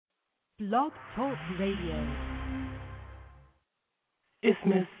Blog Talk Radio. It's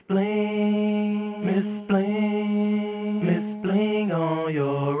Miss Bling, Miss Bling, Miss Bling on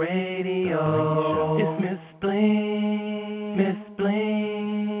your radio. It's Miss Bling, Miss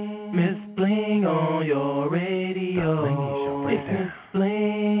Bling, Miss Bling on your radio. It's Miss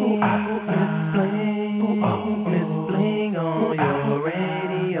Bling, Miss Bling, Miss Bling on your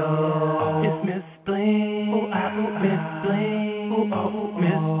radio. It's Miss Bling, Miss Bling,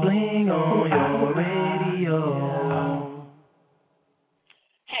 Miss Bling on your radio.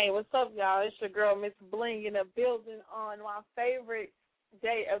 Hey, what's up, y'all? It's your girl, Miss Bling, in the building on my favorite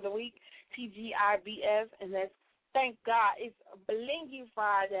day of the week, TGIBF, and that's, thank God, it's Blingin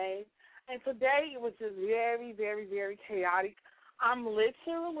Friday. And today it was just very, very, very chaotic. I'm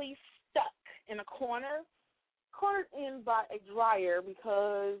literally stuck in a cornered in by a dryer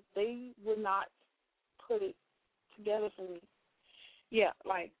because they would not put it together for me. Yeah,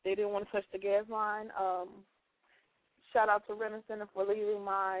 like they didn't want to touch the gas line. Shout out to Renner Center for leaving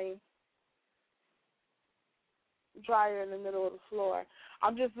my dryer in the middle of the floor.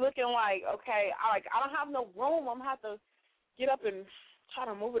 I'm just looking like, okay, I don't have no room. I'm going to have to get up and try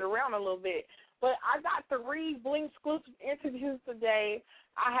to move it around a little bit. But I got 3 Bling exclusive interviews today.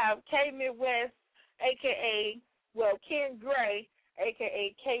 I have K Midwest, a.k.a., Ken Gray,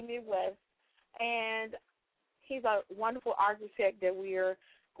 a.k.a. K Midwest, and he's a wonderful architect that we are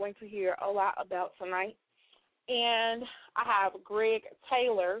going to hear a lot about tonight. And I have Greg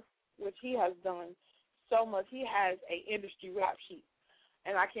Taylor, which he has done so much. He has an industry rap sheet,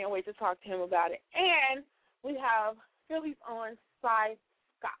 and I can't wait to talk to him about it. And we have Philly's own Cy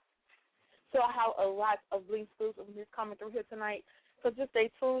Scott. So I have a lot of Bling exclusiveness coming through here tonight. So just stay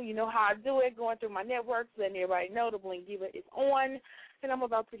tuned. You know how I do it, going through my networks, letting everybody know the Bling Diva is on, and I'm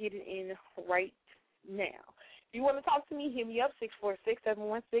about to get it in right now. If you want to talk to me, hit me up,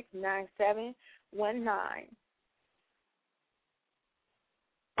 646-716-9719.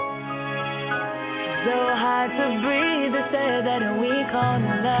 So hard to breathe, they say that we call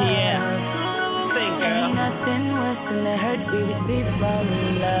love. Yeah, sing, girl. Ain't nothing worse than the hurt we receive from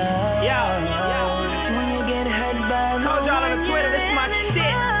love. Yo. When you get hurt by love. Told y'all on the Twitter, this is my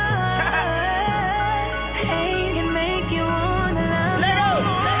shit. Pain can make you wanna love. Let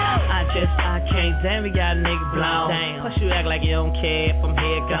go. I can't stand we got a nigga blown. Damn. Plus you act like you don't care if I'm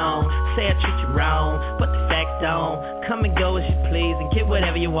here gone. Say I treat you wrong, but the facts don't. Come and go as you please and get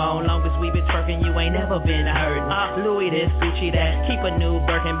whatever you want. Long as we been twerking, you ain't never been hurting. Louis this, Gucci that, keep a new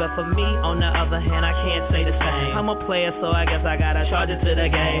Birkin. But for me, on the other hand, I can't say the same. I'm a player, so I guess I gotta charge it to the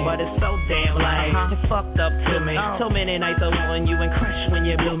game. But it's so damn lame, it fucked up to me. So many nights I wanted you and crush when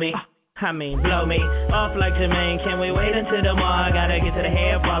you blew me. I mean, blow me off like Jermaine. Can we wait until tomorrow? I gotta get to the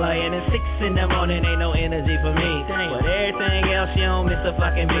hair parlor, and it's 6 in the morning, ain't no energy for me. But everything else, you don't miss a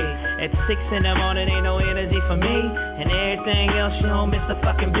fucking beat. At 6 in the morning, ain't no energy for me. And everything else, you don't miss a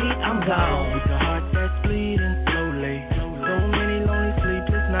fucking beat. I'm gone. With a heart that's bleeding slowly. So many lonely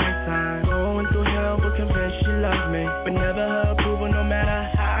sleepless nights. I'm going through hell, but confess you love me. But never her approval, no matter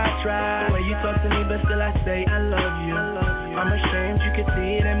how I try. The way you talk to me, but still I say I love you. I'm ashamed, you can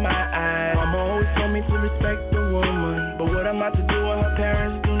see it in my eyes. Mama always told me to respect the woman, but what I'm about to do when her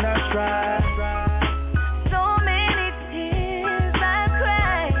parents do not try. So many tears I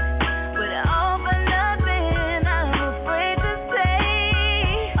cried, but all for nothing. I'm afraid to say,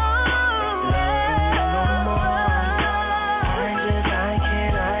 oh, No more.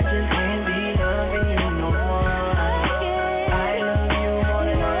 I just can't be loving you no more. I love you more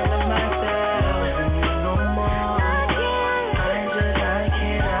than I love myself, and you no more. I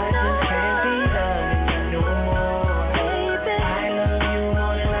just can't be loving you no more. I love you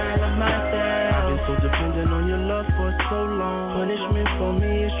more than I love myself. I've been so dependent on your love for so long. Punishment for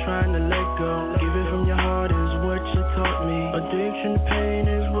me is trying to let go. Give it from your heart is what you taught me. Addiction to pain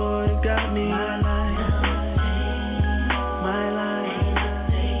is what it got me. My life.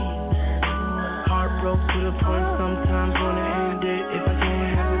 Heart broke to the point sometimes wanna end it. If I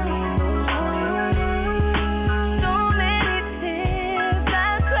can't have it, mean no sleep. so many tears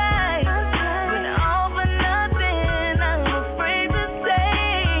I cried, but all for nothing. I'm afraid to say,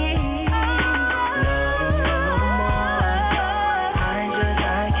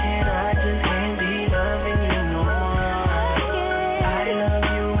 I just can't be loving you no more. I love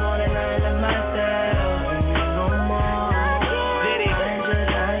you more than I love myself.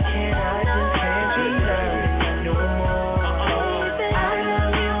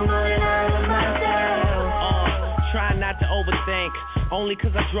 only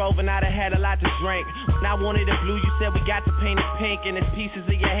cause I drove and I'd have had a lot to drink. When I wanted it blue, you said we got to paint it pink. And there's pieces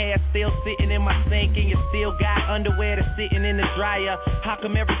of your hair still sitting in my sink. And you still got underwear that's sitting in the dryer. How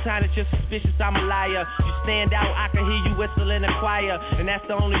come every time that you're suspicious, I'm a liar? You stand out, I can hear you whistle in the choir. And that's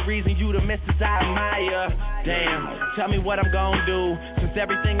the only reason you the missus I admire. Damn, tell me what I'm gonna do, since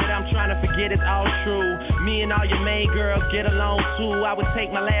everything that I'm trying to forget is all true. Me and all your main girls get along too. I would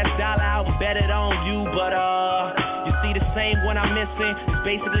take my last dollar out and bet it on you. But you see the same one I'm missing is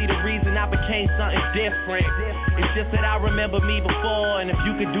basically the reason I became something different. It's just that I remember me before, and if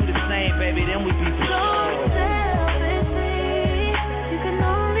you could do the same, baby, then we'd be for sure.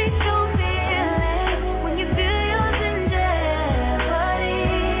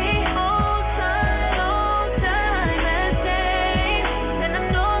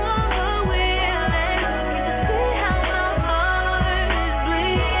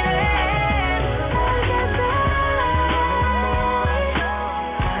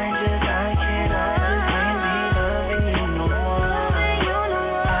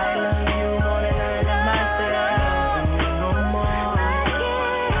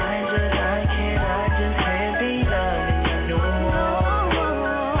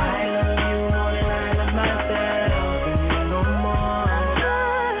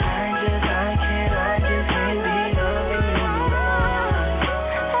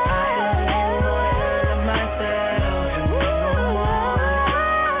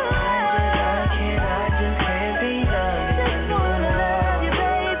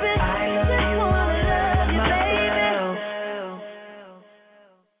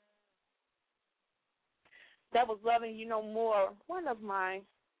 That was Loving You No More. One of my,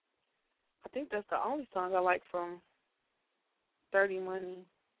 I think that's the only song I like from Dirty Money.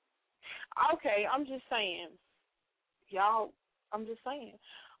 Okay, I'm just saying. Y'all, I'm just saying.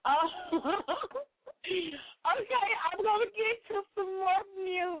 Okay, I'm going to get to some more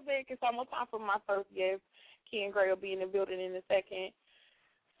music. It's almost time for my first guest. Ken Gray will be in the building in a second.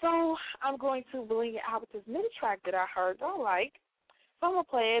 So I'm going to bling it out with this mini track that I heard I like. So I'm going to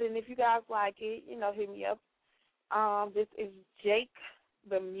play it, and if you guys like it, hit me up. This is Jake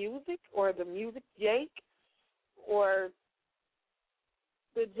the Music, or the Music Jake, or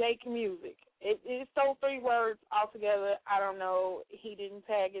the Jake Music. It's those three words altogether. I don't know. He didn't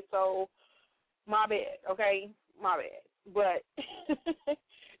tag it, so my bad, okay? My bad. But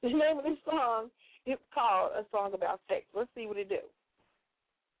the name of this song is called A Song About Sex. Let's see what it do.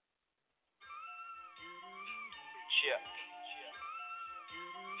 Yeah.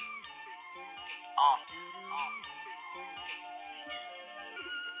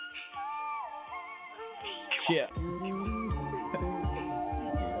 Yeah.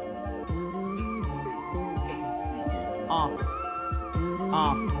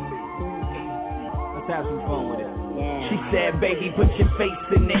 Let's have some fun with it. Yeah. She said, baby, put your face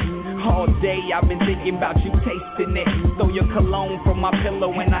in it. All day I've been thinking about you tasting it. Throw your cologne from my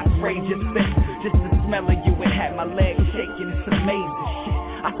pillow and I sprayed your scent. Just the smell of you, it had my legs shaking. It's amazing shit.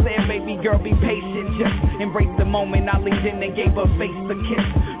 I said, baby girl, be patient. Just embrace the moment. I leaned in and gave her face a kiss.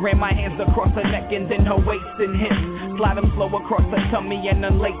 Ran my hands across her neck and then her waist and hips. Slide them slow across her tummy and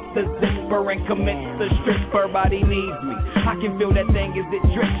unlace the zipper and commence the strip. Her body needs me. I can feel that thing as it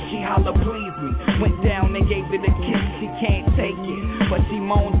drips. She holler, please me. Went down and gave it a kiss. She can't take it, but she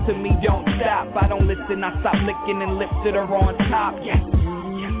moans to me, don't stop. I don't listen. I stop licking and lifted her on top. Yes.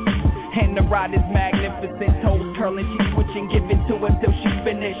 And the ride is magnificent, toes curling, she switching, give it to her till she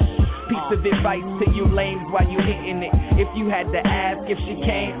finished. Piece of advice to you lames while you hitting it. If you had to ask if she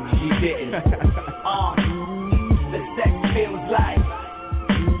came, she didn't. The sex feels like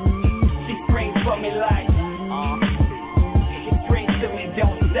she screams for me like she screams to me,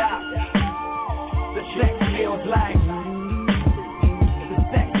 don't stop. The sex feels like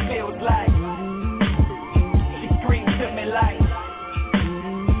she screams to me like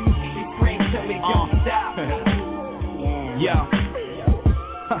don't stop. Yeah.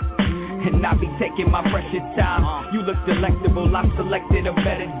 And I be taking my precious time. You look delectable, I selected a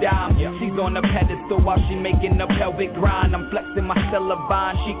better dime. She's on a pedestal while she making a pelvic grind. I'm flexing my stellar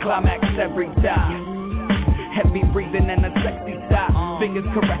bind, she climax every time. Heavy breathing and a sexy sigh. Fingers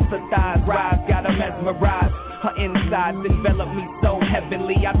caress her thighs, rise, got her mesmerized. Her insides envelop me so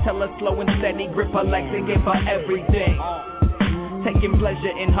heavily. I tell her slow and steady, grip her legs and give her everything. Taking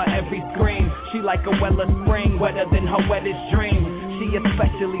pleasure in her every scream. She like a well of spring, wetter than her wettest dream. She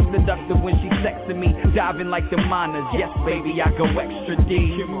especially seductive when she sexing me, diving like the miners. Yes, baby, I go extra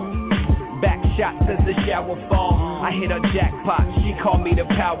deep. Back shots as the shower fall. I hit her jackpot, she called me the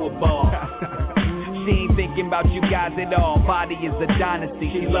Powerball. She ain't thinking about you guys at all. Body is a dynasty,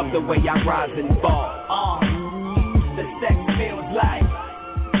 she love the way I rise and fall. The sex feels like.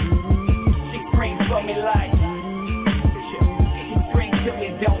 She screams for me like. She screams to me,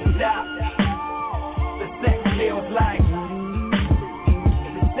 don't stop. The sex feels like.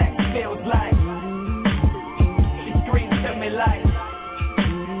 The sex feels like. She screams to me like.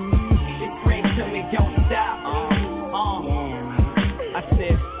 She screams to me, don't stop. I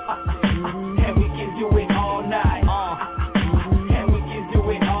said, and we can do it all night. And we can do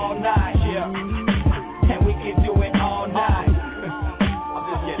it all night. Yeah. And we can do it all night. I'm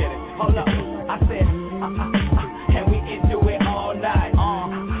just kidding. Hold up. I said, and we can do it all night.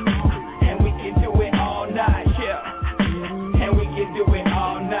 And we can do it all night. Yeah. And we can do it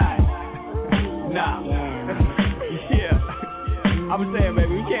all night. Nah. Yeah. I was saying,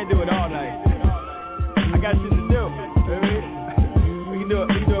 baby, we can't do it all night. I got shit to do. Baby. We can do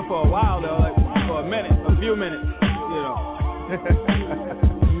it for a while though, like for a minute, a few minutes, you know.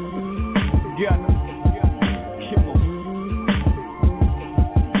 Yeah.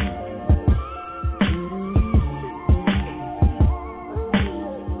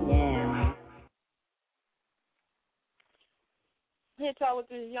 Hit y'all with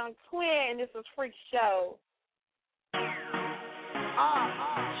this young twin. This is Freak Show.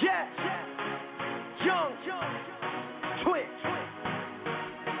 Yeah. Young twin.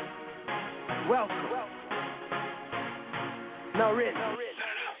 Welcome. No risk.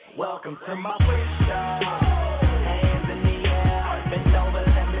 Welcome to my freak show. Hands in the air. Bend over,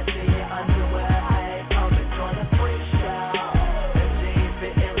 let me see your underwear. I ain't come to join the freak show. The jeans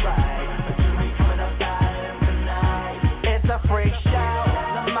fitting right. But you ain't coming up styling tonight. It's a freak show.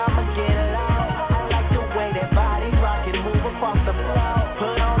 The mama get it on. I like the way that body rock and move across the floor.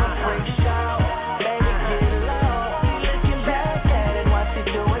 Put on a freak show. Baby, get low. Looking back at it, watch it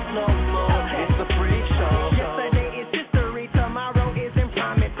do it slow mo. It's a freak show. Yesterday is history, tomorrow isn't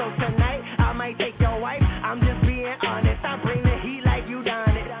promised. So tonight I might take your wife. I'm just being honest. I bring the heat like you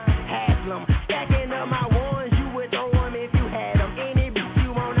done it. Haslam, stacking up my ones. You would throw them if you had them. Any bitch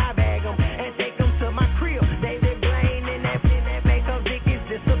you want, I bag them and take them to my crib. David Blaine and that makeup Dickies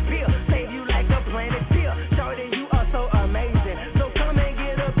disappear. Save you like a planeteer. Shorty, you are so amazing. So come and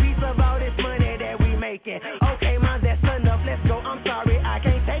get a piece of all this money that we making. Okay, man, that's enough. Let's go. I'm sorry, I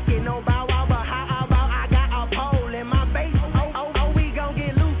can't take it. No bow wow, but how about I got a pole in my base? Oh, we gon'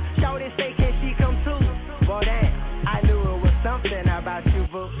 get loose. Shorty say, can she come too? Boy, damn, I knew it was something about you,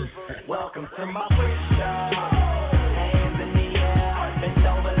 boo. Welcome to my freak show. Hands in the air. Bend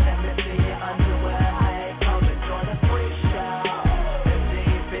over, let me see your underwear. I ain't come to join the freak show. The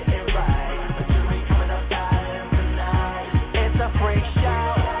jeans fitting right. But you ain't coming up styling tonight. It's a freak show.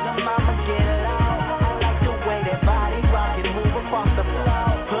 The mama get it on. I like the way that body rock and move across the floor.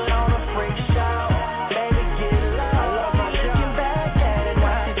 Put on a freak show. Baby, get low. Looking back at it,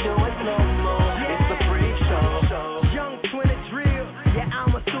 watch it do it slow mo. It's a freak show. Young twin of drill. Yeah,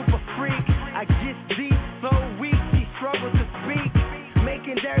 I'm a super freak. I get deep, so weak. She struggles to speak.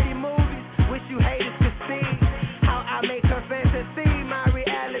 Making dirty movies. Wish you haters could see how I make her fantasy my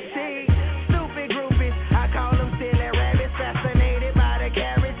reality. Stupid groupies, I call them silly rabbits. Fascinated by the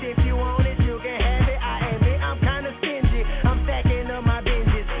carrots. If you want it, you can have it. I admit I'm kinda stingy. I'm stacking up my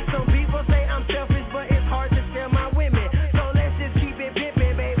binges. Some people say I'm selfish, but it's hard to steal my women. So let's just keep it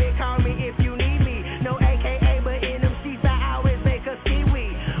pimpin', baby. Call me if you need me. No AKA, but in them sheets I always make a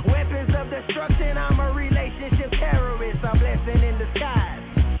seaweed. Weapons of destruction, I'm a relationship terrorist. A blessing in disguise.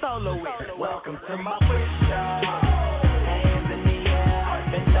 Soloist. Welcome to my freak show. Hands in the air.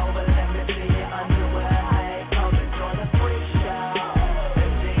 Bend over, let me see your underwear. I ain't come to join the freak show. The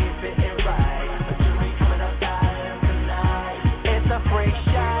jeans fitting right. But you ain't coming up styling tonight. It's a freak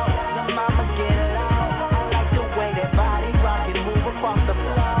show. The mama get it on. I like the way that body rock and move across the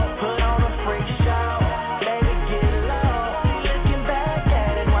floor. Put on a freak show. Baby, get low. Looking back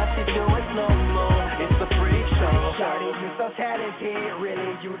at it, watch it do it slow mo. It's a freak show. Shorty, you so talented.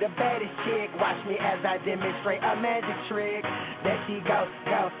 Really, you the baddest chick. Watch me as I demonstrate a magic trick. There she go,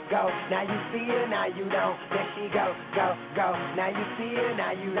 go, go. Now you see her, now you don't. There she go, go, go. Now you see her,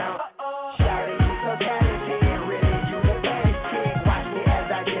 now you don't. Shorty, you so talented. Really, you the baddest chick. Watch me as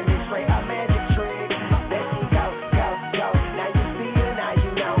I demonstrate a magic trick. There she go, go, go. Now you see her, now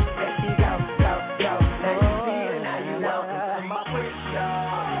you know. There she go, go, go. Now you see her, now you know. Welcome to my freak show.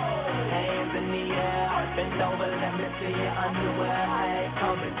 Hands in the air. Bend over, let me see your underwear. I ain't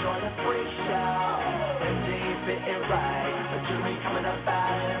come to join the freak show. The jeans fitting right. But you ain't coming up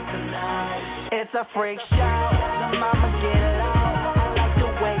styling tonight. It's a freak show. The mama get it on. I like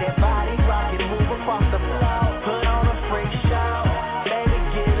the way that body rock and move across the floor. Put on a freak show. Baby,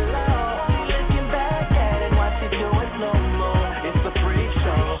 get low. Looking back at it, watch it do it slow mo. It's a freak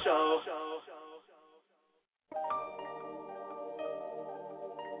show.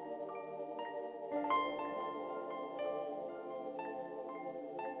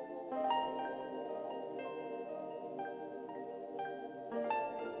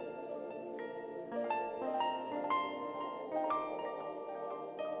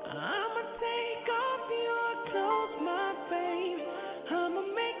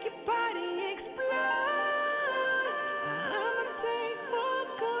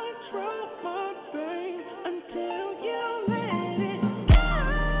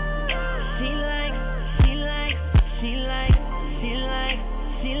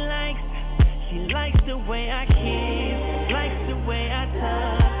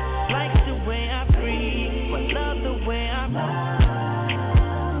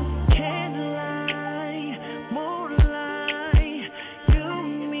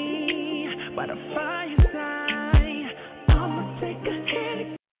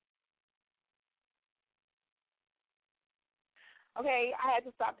 Okay, I had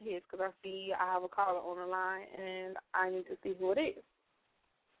to stop the hits because I see I have a caller on the line, and I need to see who it is.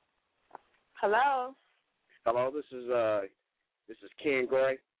 Hello? Hello, this is Ken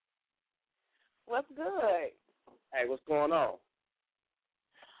Gray. What's good? Hey, what's going on?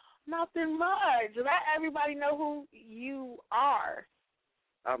 Nothing much. Let everybody know who you are.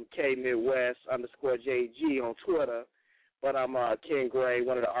 I'm K Midwest _JG on Twitter, but I'm Ken Gray,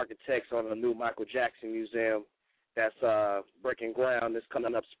 one of the architects on the new Michael Jackson Museum that's breaking ground this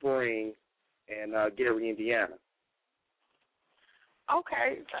coming up spring in Gary, Indiana.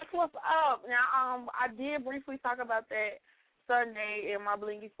 Okay, that's what's up. Now, I did briefly talk about that Sunday in my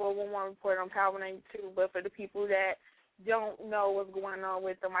Blingin 411 report on Power 92, but for the people that don't know what's going on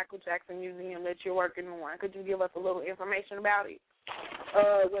with the Michael Jackson Museum that you're working on, could you give us a little information about it?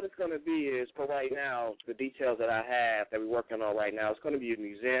 What it's going to be is, for right now, the details that I have that we're working on right now, it's going to be a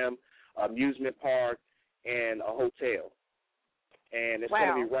museum, amusement park, and a hotel. And it's going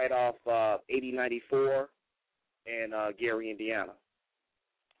to be right off 8094 in Gary, Indiana.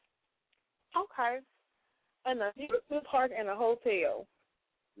 Okay. And a amusement park and a hotel.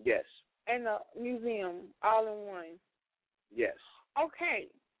 Yes. And a museum, all in one. Yes. Okay,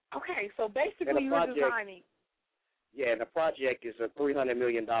 so basically you're designing. Yeah, and the project is a $300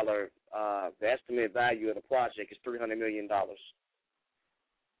 million, the estimate value of the project is $300 million.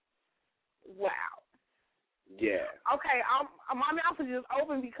 Wow. Yeah. Okay, my mouth is just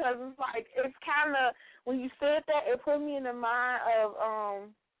open because it's kind of, when you said that, it put me in the mind of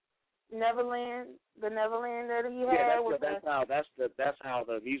Neverland, the Neverland that he had. That's how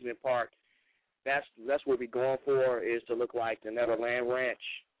the amusement park, that's what we're going for, is to look like the Neverland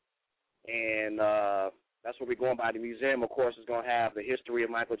Ranch. And that's what we're going by. The museum, of course, is going to have the history of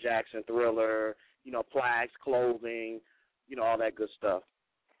Michael Jackson, Thriller, plaques, clothing, all that good stuff.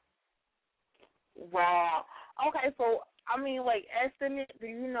 Wow. Okay, so, estimate, do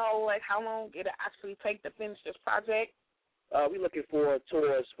you know, how long it'll actually take to finish this project? We're looking forward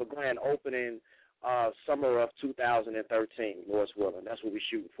towards for grand opening summer of 2013, Lord's willing. That's what we're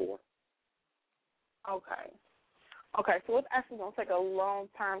shooting for. Okay, so it's actually going to take a long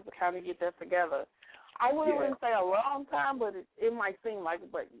time to kind of get that together. I wouldn't say a long time, but it might seem like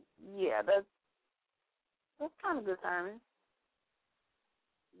it. But, yeah, that's kind of good timing.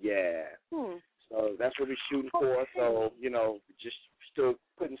 Yeah. So that's what we're shooting for. So, just still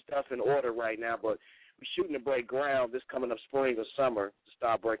putting stuff in order right now. But we're shooting to break ground this coming up spring or summer to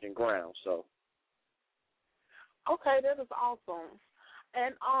start breaking ground. So. Okay, that is awesome.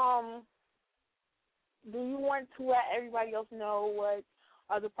 And do you want to let everybody else know what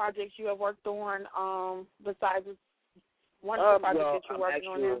other projects you have worked on besides one of the projects that you're working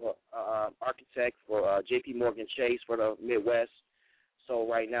on now? I'm actually architect for J.P. Morgan Chase for the Midwest. So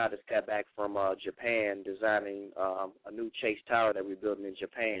right now I just got back from Japan designing a new Chase Tower that we're building in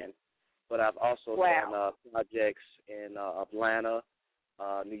Japan. But I've also done projects in Atlanta,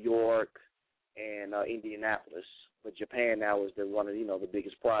 New York, and Indianapolis. But Japan now is one of the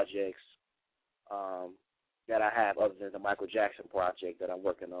biggest projects that I have, other than the Michael Jackson project that I'm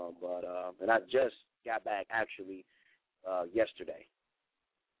working on. But and I just got back actually yesterday.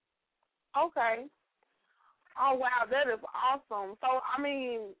 Okay. Oh wow, that is awesome. So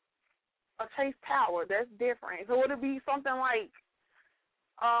a Chase Tower, that's different. So would it be something like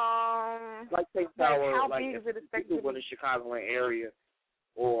Chase Tower? How big is it expected to be? In the Chicagoland area,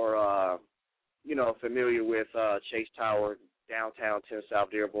 or familiar with Chase Tower, downtown 10 South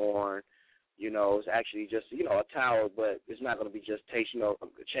Dearborn. It's actually just, a tower, but it's not going to be just Chase, of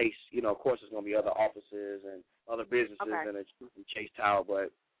course there's going to be other offices and other businesses in the Chase Tower,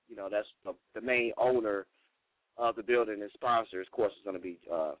 but, that's the main owner of the building and sponsor, of course, is going to be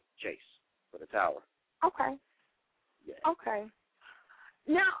Chase for the tower. Okay. Yeah. Okay.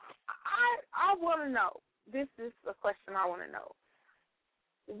 Now, I want to know, this is a question I want to know.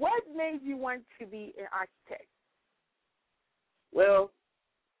 What made you want to be an architect? Well,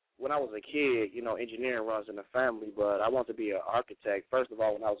 when I was a kid, engineering runs in the family, but I wanted to be an architect, first of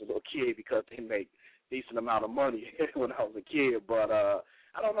all, when I was a little kid, because they make decent amount of money when I was a kid. But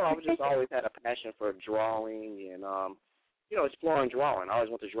I don't know, I've just always had a passion for drawing and, exploring drawing. I always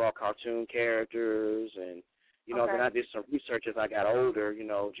wanted to draw cartoon characters, and, then I did some research as I got older,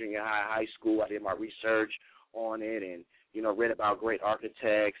 junior high school. I did my research on it and, read about great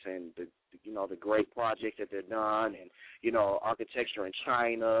architects and the great projects that they've done, and, architecture in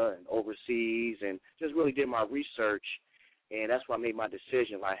China and overseas, and just really did my research. And that's why I made my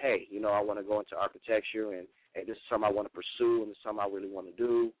decision, like, hey, I want to go into architecture, and this is something I want to pursue, and this is something I really want to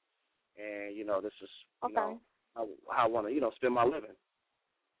do. And, this is, how I want to, spend my living.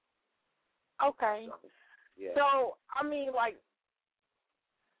 Okay. So, yeah. So,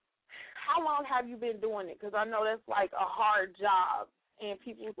 how long have you been doing it? Because I know that's like a hard job, and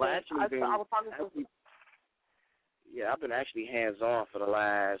people think. I was talking to. Yeah, I've been actually hands-on for the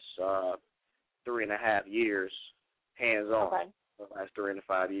last 3.5 years. Hands-on. Okay. For the last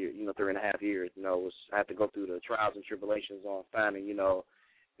 3.5 years. 3.5 years. I had to go through the trials and tribulations on finding,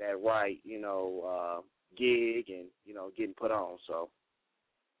 that right, gig and getting put on. So.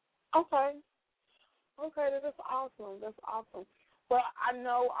 Okay, that's awesome. That's awesome. Well, I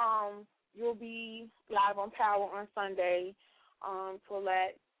know you'll be live on Power on Sunday to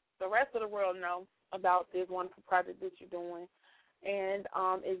let the rest of the world know about this wonderful project that you're doing. And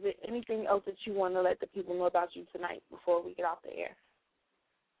is there anything else that you want to let the people know about you tonight before we get off the air?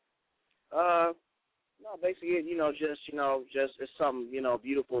 No, basically, just it's something,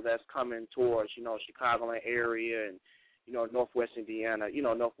 beautiful that's coming towards, Chicagoland area and, Northwest Indiana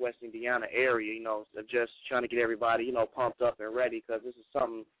area, just trying to get everybody, pumped up and ready because this is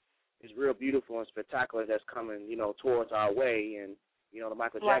something is real beautiful and spectacular that's coming, towards our way. And, the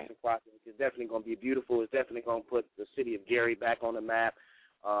Michael Jackson project is definitely going to be beautiful. It's definitely going to put the city of Gary back on the map,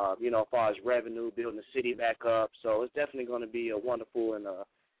 as far as revenue, building the city back up. So it's definitely going to be a wonderful and a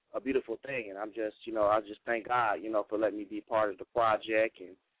beautiful thing. And I'm just, I just thank God, for letting me be part of the project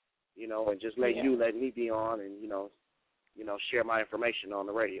and, and just letting me be on and, share my information on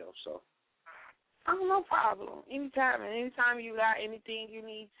the radio. So. Oh, no problem. Anytime you got anything you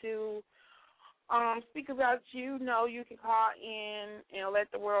need to speak about, you can call in and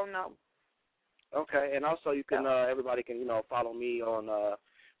let the world know. Okay, and also you can, everybody can, follow me on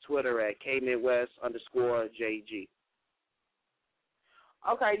Twitter at KMidwest_JG.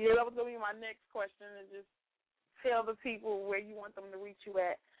 Okay, that was going to be my next question, and just tell the people where you want them to reach you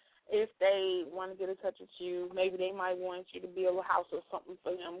at. If they want to get in touch with you, maybe they might want you to build a house or something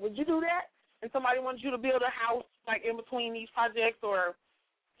for them. Would you do that? And somebody wants you to build a house, like, in between these projects or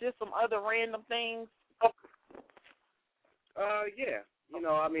just some other random things? Yeah. We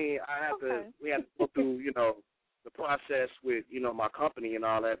have to go through, the process with, my company and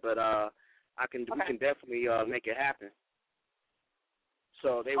all that, but we can definitely make it happen.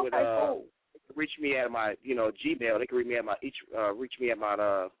 So they would reach me at my, Gmail. They can reach me at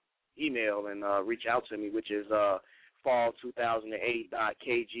my email and reach out to me, which is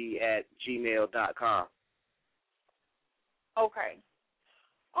fall2008.kg@gmail.com.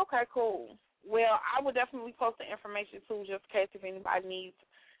 Okay, cool. Well, I will definitely post the information, too, just in case if anybody needs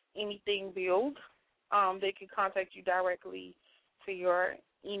anything built. They can contact you directly to your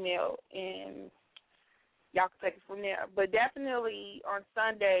email, and y'all can take it from there. But definitely on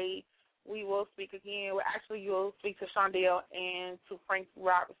Sunday, we will speak again. Well, actually, you'll speak to Shondell and to Frank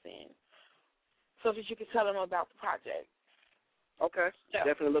Robinson so that you can tell them about the project. Okay. Yeah.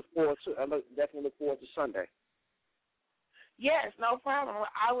 Definitely look forward to Sunday. Yes, no problem.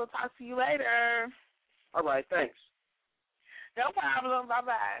 I will talk to you later. All right, thanks. No problem.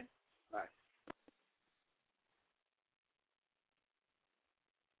 Bye-bye. Bye.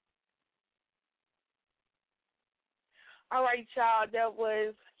 All right, y'all. That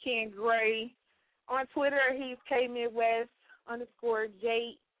was Ken Gray. On Twitter, he's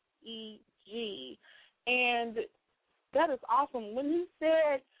KMidwest_JEG. And that is awesome. When he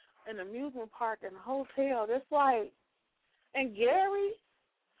said an amusement park and a hotel, that's like, and Gary,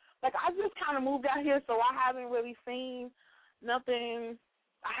 like, I just kind of moved out here, so I haven't really seen nothing.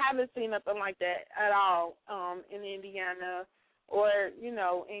 I haven't seen nothing like that at all in Indiana or, in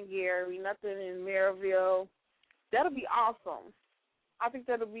Gary, nothing in Maryville. That'll be awesome. I think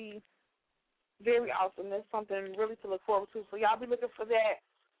that'll be very awesome. That's something really to look forward to. So y'all be looking for that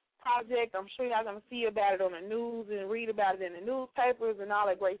project. I'm sure y'all going to see about it on the news and read about it in the newspapers and all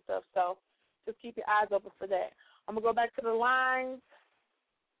that great stuff. So just keep your eyes open for that. I'm going to go back to the lines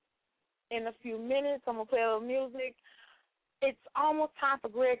in a few minutes. I'm going to play a little music. It's almost time for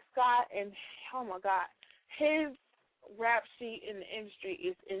Greg Scott, and, oh, my God, his rap sheet in the industry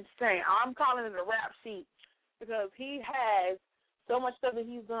is insane. I'm calling it a rap sheet because he has so much stuff that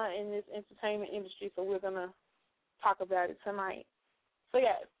he's done in this entertainment industry, so we're going to talk about it tonight. So,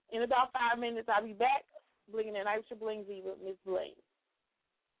 yes, in about 5 minutes, I'll be back. Blingin' at Night with your Bling Z with Miss Bling.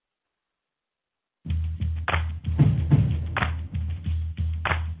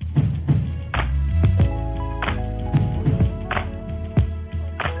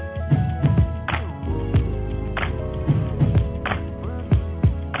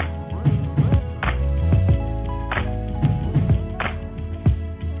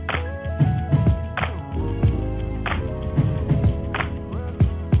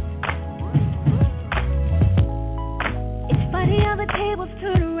 It's funny how the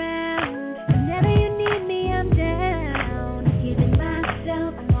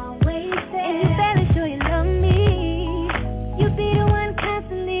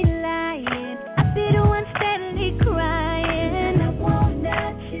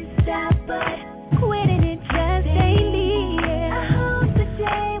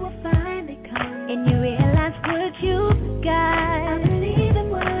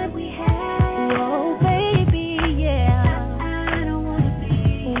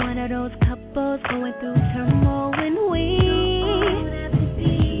going through turmoil when we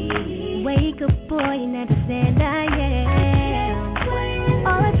wake up, boy, and understand I am.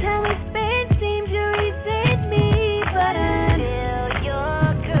 All the time we spend seems you resent me, but I'm still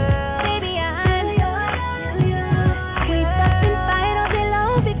your girl. Baby, I'm we fuss and fight all day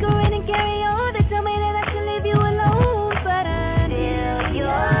long, bickering and carry on. They tell me that I should leave you alone, but I'm still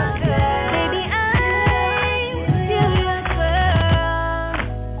your girl. Baby, I'm still your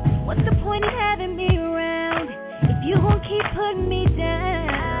girl. What's the point of having me around if you won't keep putting me down?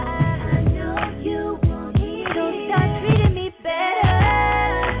 I know you won't. Don't start treating me better.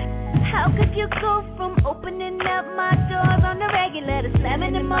 How could you go from opening up my doors on the regular to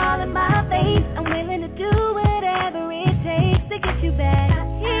slamming them all in my face? I'm willing to do whatever it takes to get you back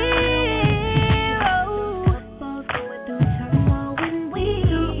here. Both going through turmoil when we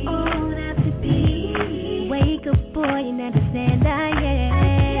don't have to be. Wake up, boy, and understand I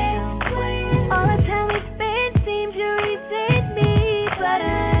am. All the time we spend seems you resent me, but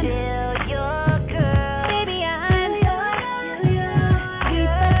I'm still your girl. Baby, I'm still your girl. We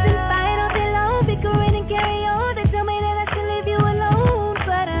fuss and fight all day long, bickering and carry on. They tell me that I should leave you alone,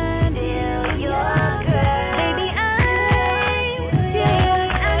 but I'm still your girl. Baby, I'm still your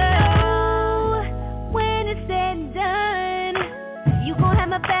girl. When it's said and done, you gon'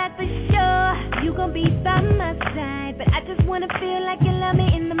 have my back for sure. You gon' be by my side, but I just wanna feel like you love me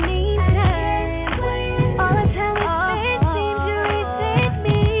in the meantime. All the time we spend seems you resent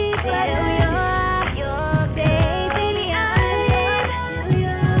me, but I'm your baby. I'm we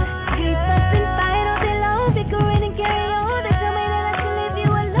fuss and fight all day long, bickering and carry on. They tell me that I should leave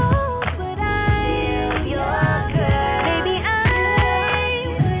you alone, but I'm still your girl. Baby,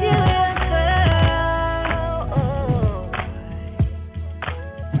 I'm still your girl.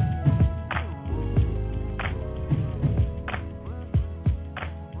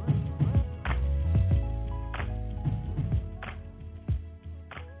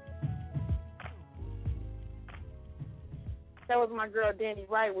 That was my girl Danny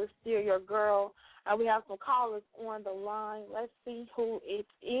Wright with Still Your Girl. We have some callers on the line. Let's see who it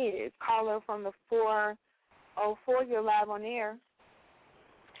is. Caller from the 404, you're live on air.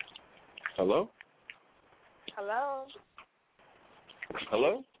 Hello? Hello.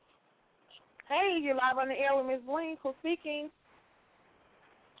 Hello? Hey, you're live on the air with Miss Bling. Who's speaking?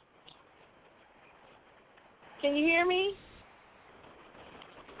 Can you hear me?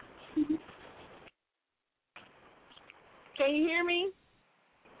 Can you hear me?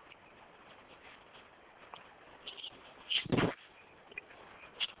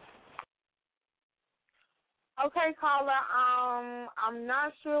 Okay, caller. I'm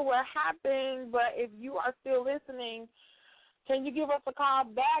not sure what happened, but if you are still listening, can you give us a call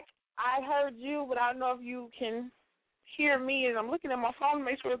back? I heard you, but I don't know if you can hear me. And I'm looking at my phone to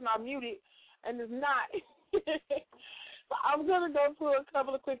make sure it's not muted, and it's not. So I'm going to go through a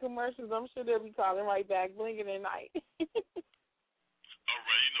couple of quick commercials. I'm sure they'll be calling right back. Blingin at night. All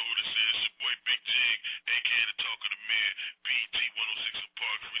right, you know who this is. It's your boy Big Jig, a.k.a. the Talk of the Man, BET 106 in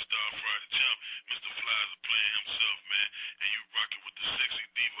Park, Freestyle Friday Champ. Mr. Flies is playing himself, man. And you rocking with the sexy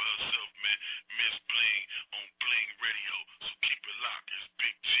diva herself, man, Miss Bling on Bling Radio. So keep it locked. It's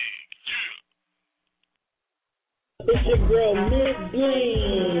Big Jig. Yeah. It's your girl, Miss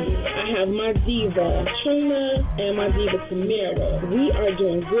Bling. I have my diva, Trina, and my diva, Tamara. We are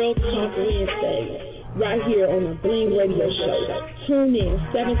doing Girl Talk Wednesdays right here on the Bling Radio Show. Tune in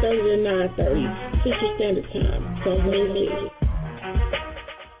 7:30 to 9:30 Central Standard Time. Don't miss it.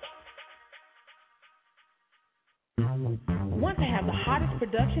 Want to have the hottest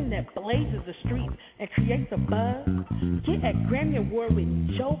production that blazes the streets and creates a buzz? Get at Grammy Award with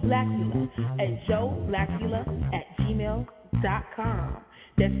Joe Blackula at joeblackula@gmail.com.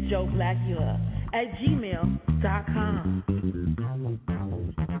 That's Joe Blackula at gmail.com.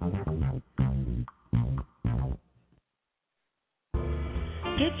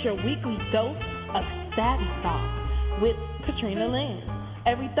 Get your weekly dose of Savvy Talk with Katrina Lynn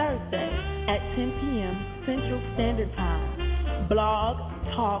every Thursday at 10 p.m. Central Standard Time.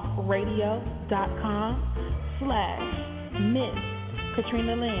 blogtalkradio.com/Miss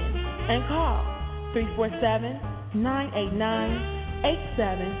Katrina Lynn and call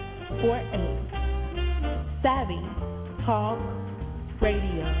 347-989-8748. Savvy Talk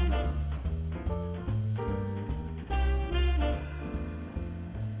Radio.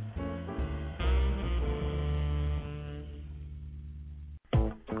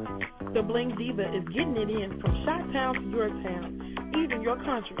 The Bling Diva is getting it in from Chi-Town to your town, even your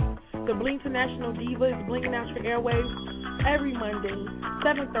country. The Bling International Diva is blinging out your airwaves every Monday,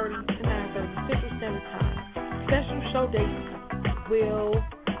 7:30 to 9:30 Central Standard Time. Special show dates will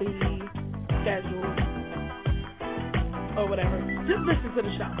be schedule or whatever, just listen to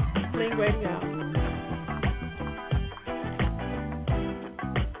the show. Bling Radio.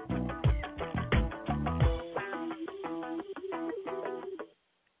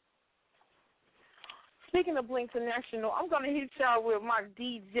 Speaking of Bling International, I'm going to hit y'all with my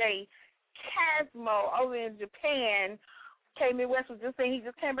DJ Casmo over in Japan. K-Midwest was just saying he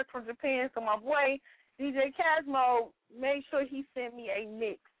just came back from Japan, so my boy DJ Casmo made sure he sent me a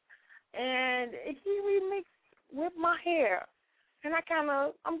mix. And he remixed With My Hair. And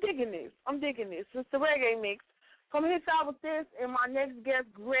I'm digging this. It's the reggae mix. So I'm going to hit y'all with this, and my next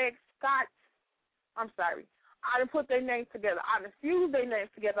guest, Greg Scott. I'm sorry. I didn't put their names together. I didn't fuse their names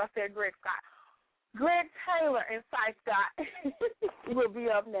together. I said Greg Scott. Greg Taylor and Cy Scott will be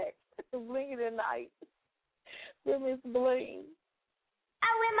up next. Bling tonight with Miss Bling. I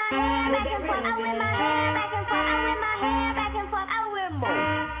wear my hair back and forth. I wear my hair back and forth. I wear my hair back and forth. I wear more.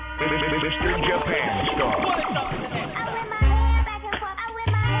 Mr. Japan Star. I wear my hair back and forth. I wear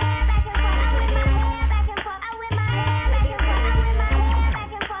my hair back and forth. I wear my hair back and forth. I wear my hair back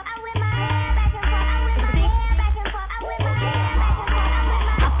and forth. I wear my hair back and forth. I wear my hair back and forth. I wear my hair back and forth. I wear my hair back and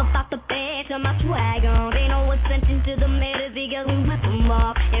forth. Up off the bed, got my swag on. They know what's sent into the matters because we whip them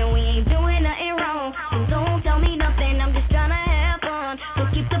off. And we ain't doing nothing wrong. So don't tell me nothing. I'm just trying to have fun. So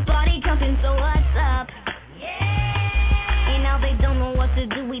keep the body jumping. So what's up? Yeah. And now they don't know what to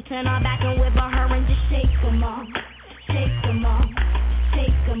do. We turn our back and whip on her and just shake them off. Shake them off.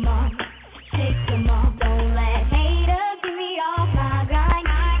 Shake them off. Shake them off. Don't let haters get me off my grind.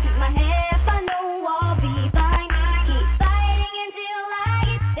 Keep my head up. I know I'll be fine. Keep fighting until I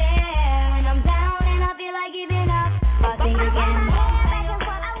get there. When I'm down and I feel like giving up, I'll think again.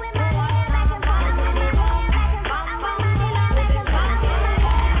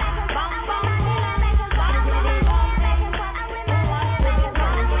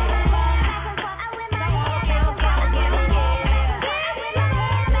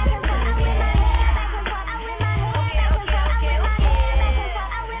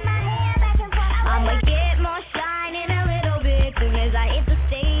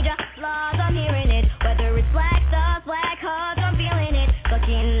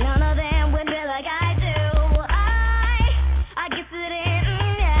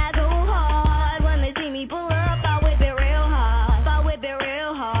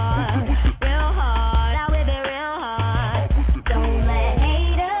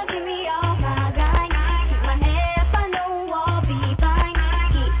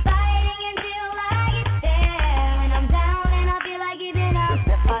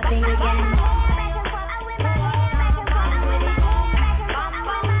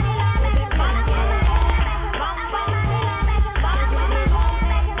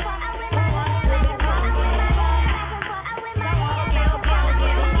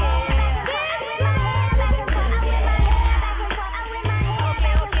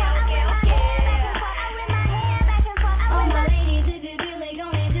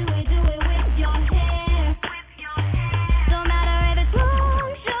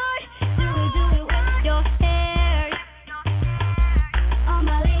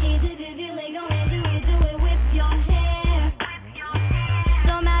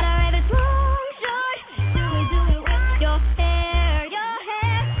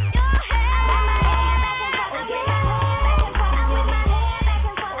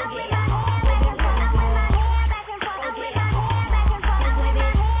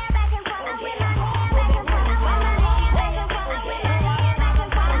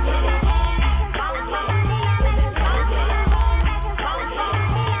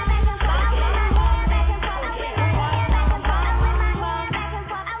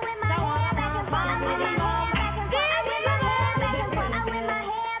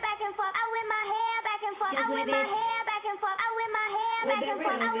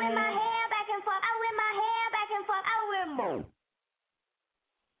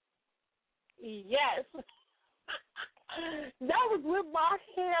 Yes. That was With My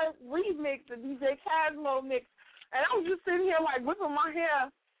Hair remix, the DJ Casmo mix. And I was just sitting here like whipping my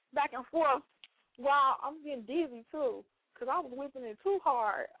hair back and forth while I'm getting dizzy too, because I was whipping it too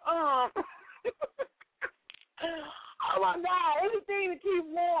hard. Oh my God, anything to keep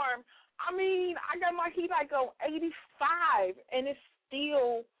warm. I mean, I got my heat like on 85 and it's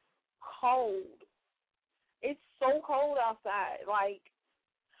still cold. It's so cold outside. Like,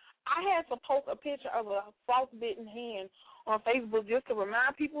 I had to post a picture of a frostbitten hand on Facebook just to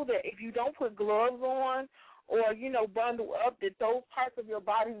remind people that if you don't put gloves on or, you know, bundle up, that those parts of your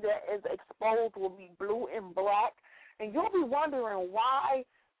body that is exposed will be blue and black. And you'll be wondering why.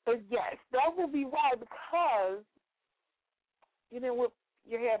 But, yes, that will be why, because you didn't whip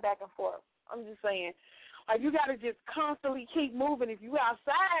your hair back and forth I'm just saying. Like, you got to just constantly keep moving. If you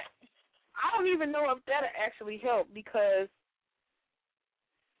outside, I don't even know if that'll actually help because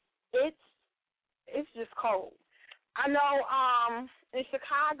it's just cold. I know in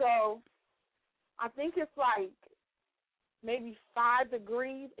Chicago, I think it's like maybe 5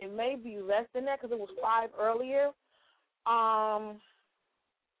 degrees. It may be less than that because it was 5 earlier.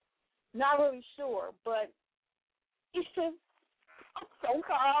 Not really sure, but it's just so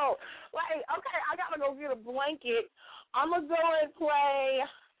cold. Like, okay, I got to go get a blanket. I'm going to go and play.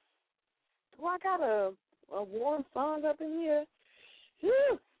 Do I got a warm song up in here?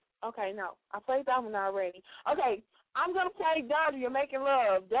 Whew. Okay, no. I played that one already. Okay, I'm going to play Dirty, You're Making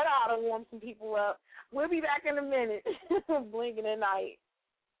Love. That ought to warm some people up. We'll be back in a minute. Blinking at night.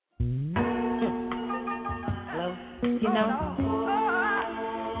 Hello? You know,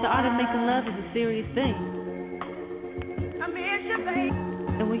 the art of making love is a serious thing. I miss you, babe.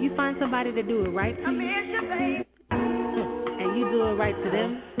 And when you find somebody to do it right to I you, miss you, babe. and you do it right to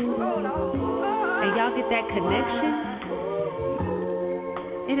them, and y'all get that connection,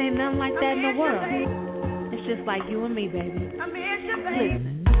 it ain't nothing like that in the world. It's just like you and me, baby. I miss you, babe.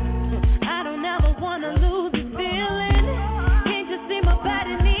 Listen. I don't ever want to lose this feeling. Can't you see my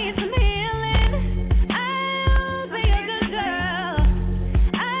body needs some healing? I'll be a good girl.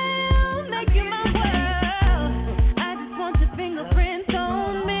 I'll make you my world. I just want your fingerprints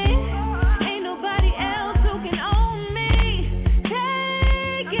on me. Ain't nobody else who can own me.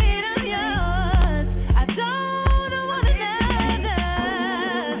 Take it, I'm yours. I don't want another.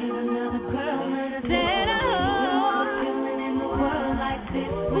 Another girl, said I hope feeling in the world like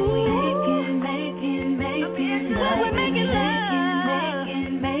this.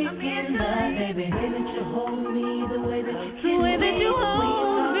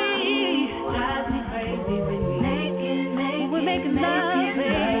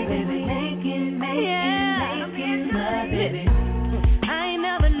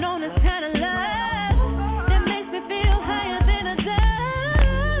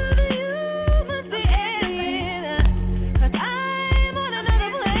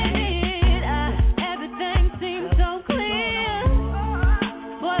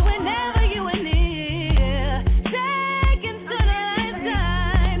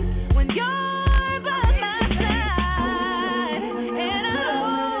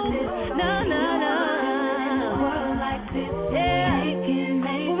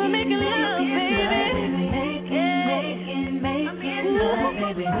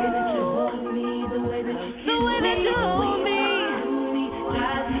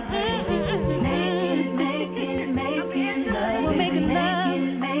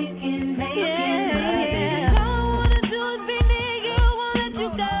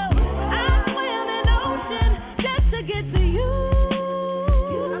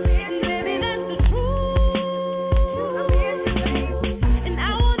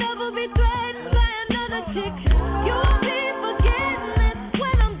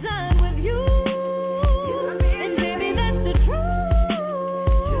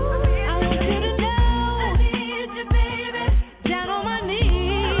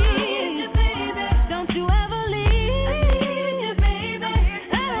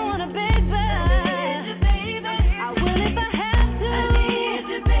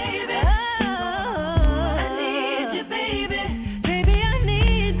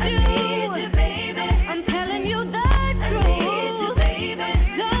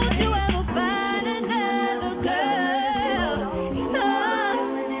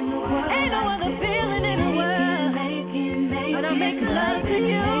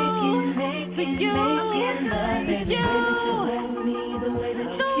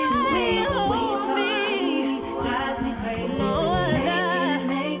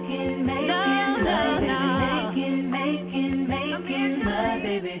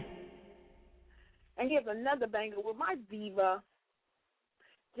 And here's another banger with my diva,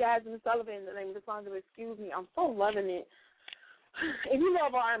 Jasmine Sullivan. The name of the song is Excuse Me. I'm so loving it. If you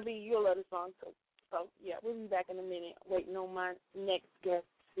love R&B, you'll love the song too. So, yeah, we'll be back in a minute waiting on my next guest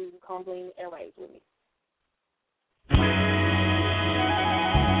to come Bling the airwaves with me.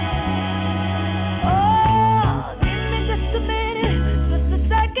 Oh, give me just a minute, just a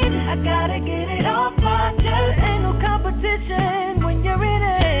second. I gotta get it off my chest. Ain't no competition when you're in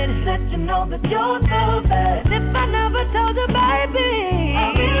it. Let you know that you're the best. If I never told you, baby, I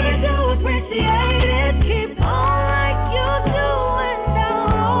really do appreciate it. Keep on like you do, and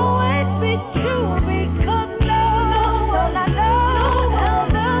I'll always be true. Because love, all I know,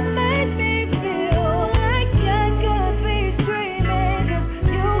 ever made me feel like I could be dreaming. If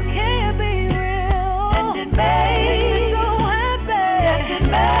you can't be real, and it makes me so happy. Yes, it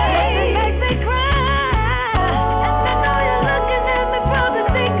makes me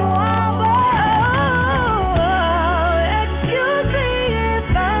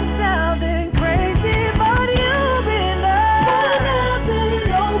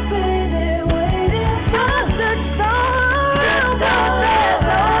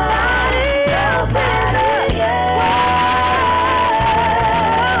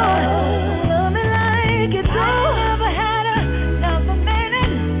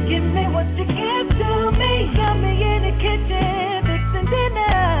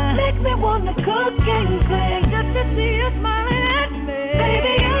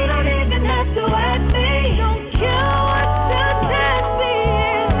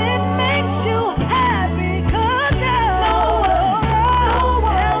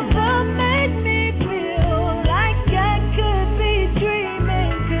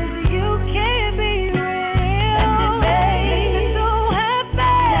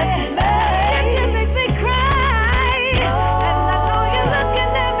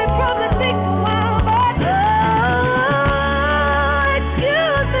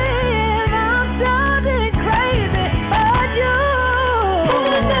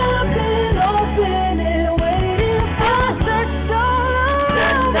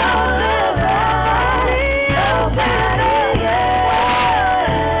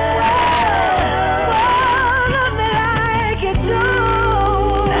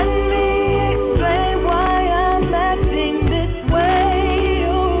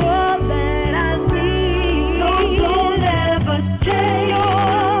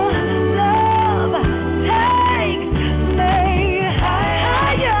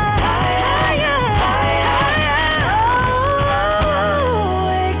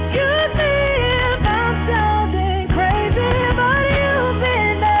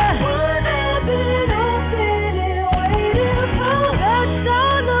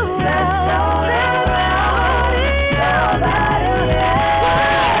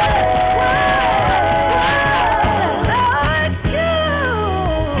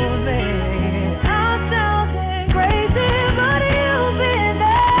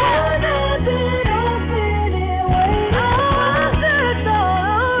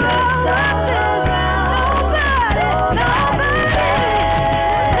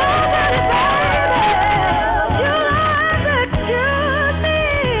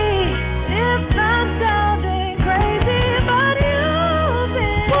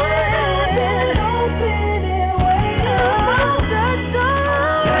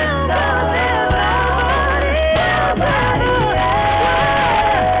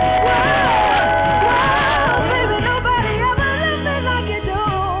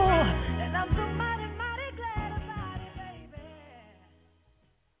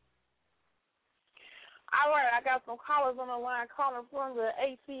calling from the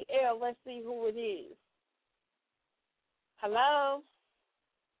ATL. Let's see who it is. Hello?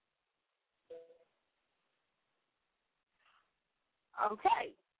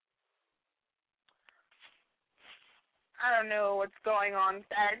 Okay. I don't know what's going on,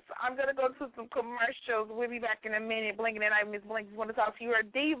 Thanks. I'm going to go to some commercials. We'll be back in a minute. Blingin' and I, Miss Bling, just want to talk to you. Or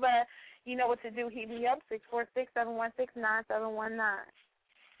Diva, you know what to do. Hit me up, 646-716-9719.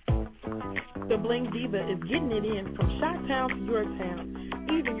 The Bling Diva is getting it in from Chi-Town to your town,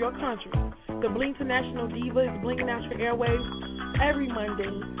 even your country. The Bling International Diva is blinging out your airwaves every Monday,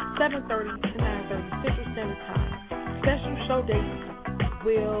 7:30 to 9:30 Central Standard Time. Special show dates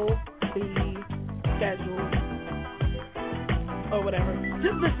will be scheduled or whatever.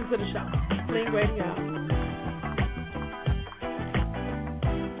 Just listen to the show. Bling Radio.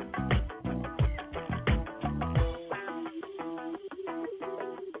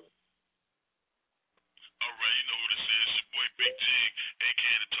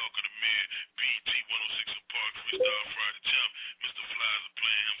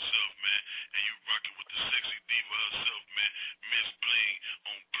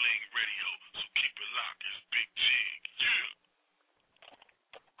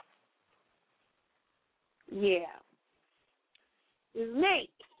 Yeah. It's me.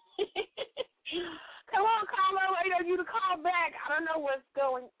 Come on, caller. Wait on you to call back. I don't know what's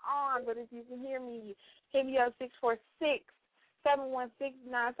going on, but if you can hear me, hit me up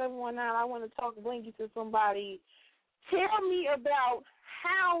 646-716-9719. I want to talk blinky to somebody. Tell me about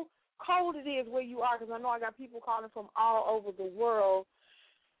how cold it is where you are, because I know I got people calling from all over the world.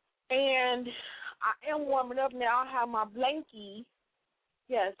 And I am warming up now. I have my blankie.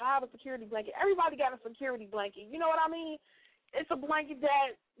 Yes, I have a security blanket. Everybody got a security blanket. You know what I mean? It's a blanket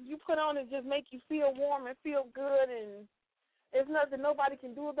that you put on and just make you feel warm and feel good, and there's nothing nobody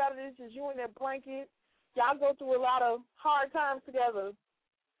can do about it. It's just you and that blanket. Y'all go through a lot of hard times together.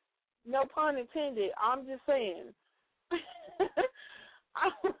 No pun intended. I'm just saying.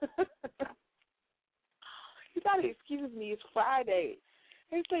 You got to excuse me. It's Friday.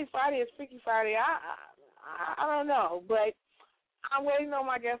 They say Friday is Freaky Friday. I don't know, but I'm waiting on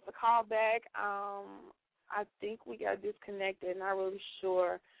my guest to call back. I think we got disconnected. Not really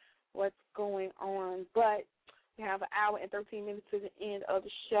sure what's going on, but we have an hour and 13 minutes to the end of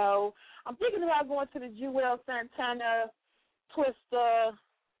the show. I'm thinking about going to the Jewel Santana, Twister,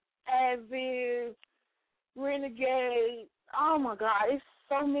 As Is, Renegade. Oh my God, it's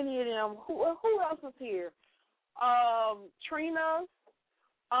so many of them. Who else is here? Trina.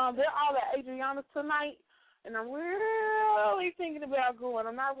 They're all at Adriana's tonight. And I'm really thinking about going.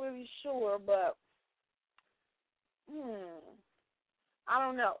 I'm not really sure, but I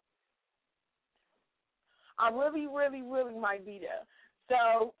don't know. I really, really, really might be there.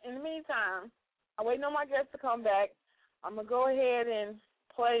 So, in the meantime, I'm waiting on my guests to come back. I'm going to go ahead and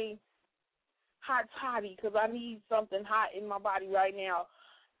play Hot Toddy because I need something hot in my body right now.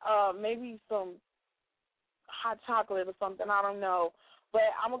 Maybe some hot chocolate or something. I don't know.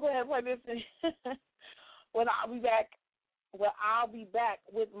 But I'm going to go ahead and play this and I'll be back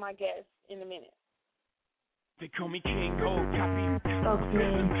with my guest in a minute. They call me King Gold Copy.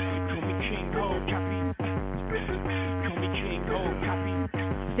 Spokesman. They call me King Gold Copy. Call me King Gold Copy.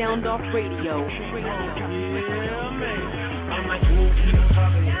 Sound Off Radio. Yeah, man. I'm like, whoa, keep it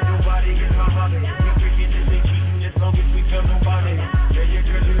poppin'. Nobody gets my hobby. We freaking this ain't cheating as long as we tell nobody. Tell your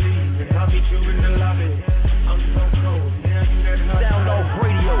girl to leave and I'll meet you in the lobby. I'm so cold. Now you that hot. Sound Off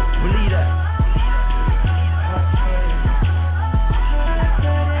Radio. Believe that.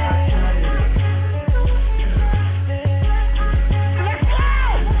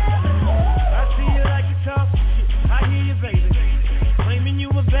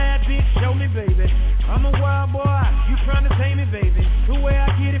 Show me, baby, I'm a wild boy, you trying to tame me, baby. The way I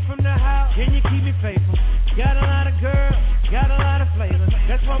get it from the house, can you keep me faithful? Got a lot of girls, got a lot of flavor.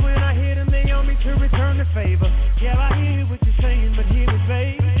 That's why when I hit them, they on me to return the favor. Yeah, I hear what you're saying, but hear me,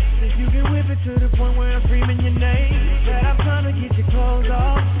 babe. If you can whip it to the point where I'm screaming your name, that I'm trying to get your clothes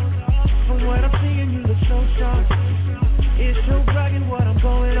off. From what I'm seeing, you look so strong. It's so bragging what I'm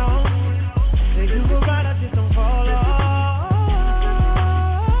going on. Say you go right, I just don't fall off.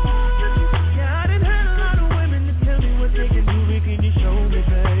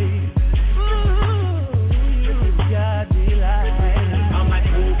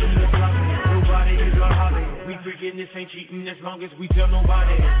 This ain't cheating as long as we tell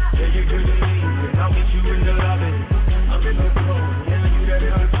nobody. Tell your girl to leave and I'll meet you in the lobby. I'm so cold, yeah, you that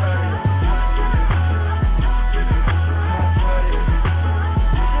hot toddy.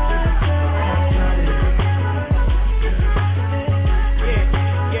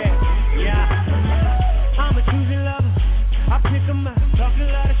 Yeah. I'm a choosing lover. I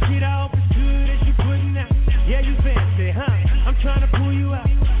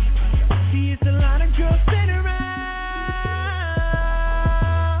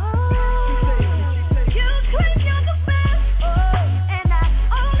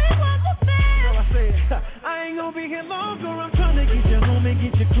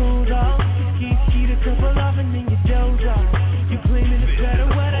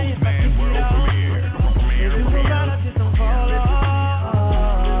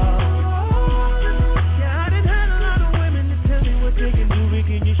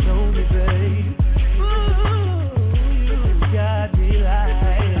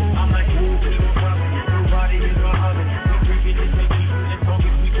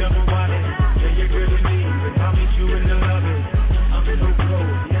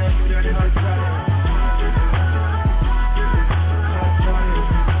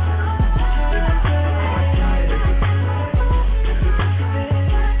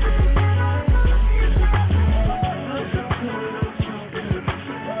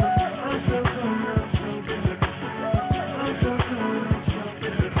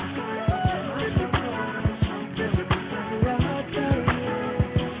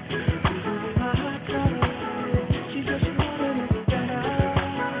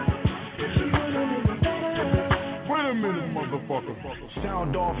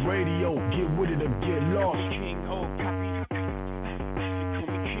radio, get with it or get lost. King Ho, copy. They call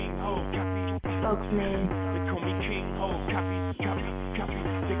me King Ho, copy. Spokesman. They call me King Ho, copy.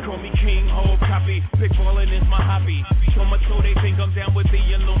 They call me King Ho, copy. Big ballin' is my hobby. So much so they think I'm down with the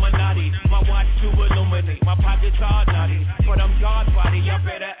Illuminati. My watch to illuminate, my pockets are naughty. But I'm God body, I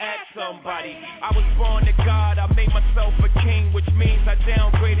better ask somebody. I was born to God, I made myself a king, which means I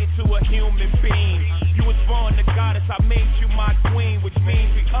downgraded to a human being. You was born to goddess, I made you my queen, which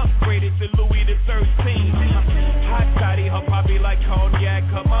means we upgraded to Louis the 13th. Hot toddy, her poppy like cognac,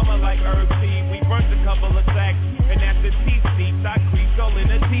 her mama like herb tea. We burnt a couple of sacks, and after tea seats, I creased all in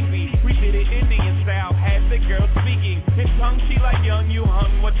the TV. We did it Indian style, had the girl speaking in tongue. She like young, you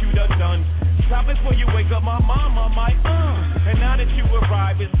hung, what you done? Stop it before you wake up my mama, my And now that you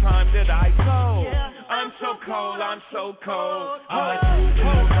arrive, it's time that I go. I'm so cold, I'm so cold. I'm like,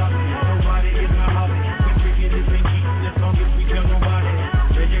 nobody is my hobby. We freaking this and keeping as long as we tell nobody.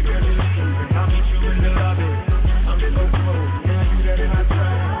 Then your girl is leaving, I'll meet you in the lobby. I'm so cold, yeah, you that hot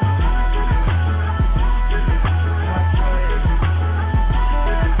track.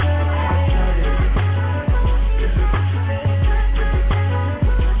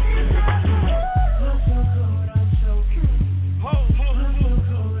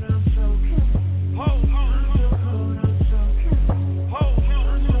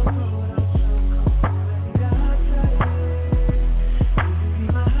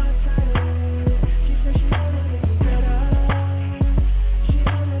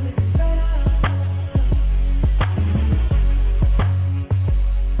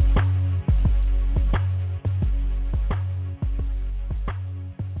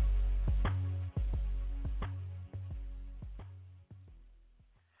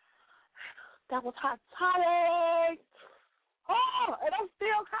 That was hot toddy. Oh, and I'm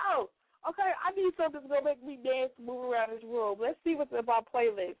still cold. Okay, I need something that's going to make me dance, move around this room. Let's see what's in my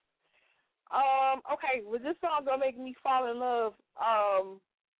playlist. Okay, well, this song going to make me fall in love.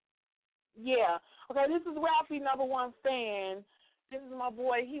 Yeah. Okay, this is Ralphie, #1 fan. This is my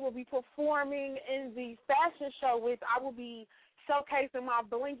boy. He will be performing in the fashion show, which I will be showcasing my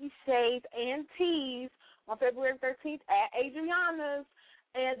blingy shades and tees on February 13th at Adriana's.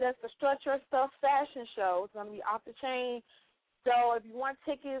 And that's the Strut Your Stuff fashion show. It's going to be off the chain. So if you want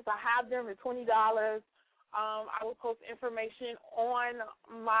tickets, I have them at $20. I will post information on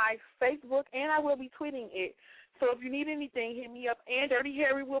my Facebook, and I will be tweeting it. So if you need anything, hit me up. And Dirty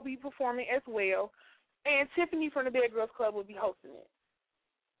Harry will be performing as well. And Tiffany from the Bad Girls Club will be hosting it.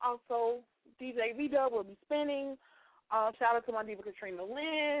 Also, DJ V-Dub will be spinning. Shout out to my diva Katrina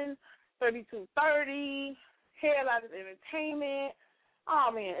Lynn, 3230, Headliners Entertainment.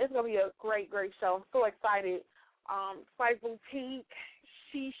 Oh, man, it's going to be a great, great show. I'm so excited. Spice Boutique,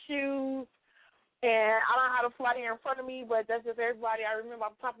 She Shoes, and I don't have the flyer here in front of me, but that's just everybody I remember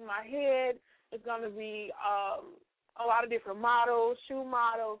off the top of my head. It's going to be a lot of different models, shoe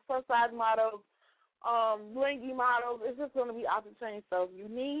models, plus-size models, blingy models. It's just going to be off the chain. So if you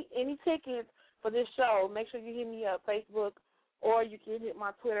need any tickets for this show, make sure you hit me up, Facebook, or you can hit my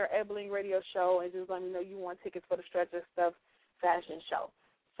Twitter, @Bling Radio Show, and just let me know you want tickets for the Stretcher Stuff fashion show.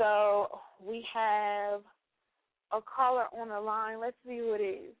 So we have a caller on the line. Let's see who it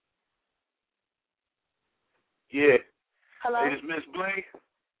is. Yeah. Hello? Hey, this Miss Bling.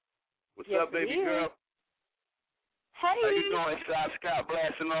 What's up, baby girl? Hey. How you doing? Side Scott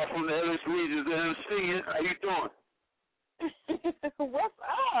blasting off from the Ellis Regions of MC. How you doing? What's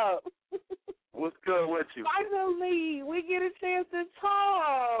up? What's good with you? Finally, we get a chance to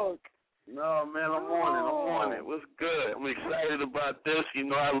talk. No, man, I'm on it. What's good? I'm excited about this. You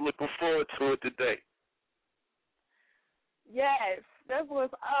know, I'm looking forward to it today. Yes, that's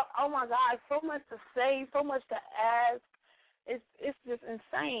what's up. Oh, my God, so much to say, so much to ask. It's just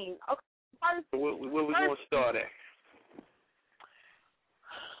insane. Okay, first, where we going to start at?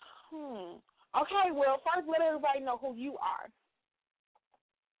 Okay, well, first let everybody know who you are.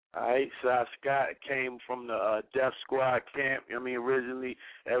 All right, so Scott came from the Death Squad camp. I mean, originally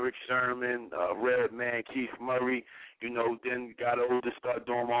Eric Sherman, Redman, Keith Murray. You know, then got older, started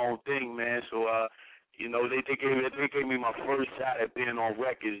doing my own thing, man. So, you know, they gave me my first shot at being on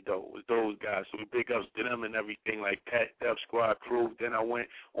records, though, with those guys. So big ups to them and everything like that, Death Squad crew. Then I went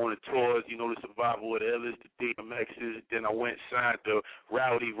on the tours, you know, the Survival of the Illest, the DMXs. Then I went signed to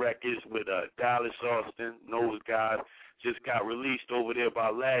Rowdy Records with Dallas Austin, those guys. Just got released over there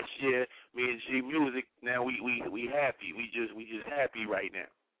about last year. Me and G Music. Now we happy. We just happy right now.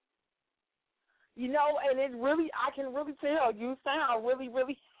 You know, and it really, I can really tell you sound really,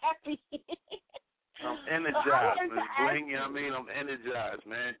 really happy. I'm energized, Ms. Bling. You know what I mean? I'm energized,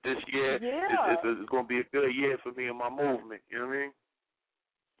 man. This year it's going to be a good year for me and my movement. You know what I mean?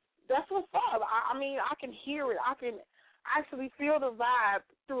 That's what's up. I mean, I can hear it. I can actually feel the vibe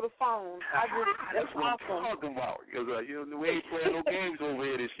through the phone. That's what awesome. I'm talking about. Because, we ain't playing no games over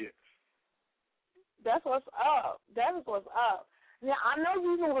here this year. That's what's up. That is what's up. Now, I know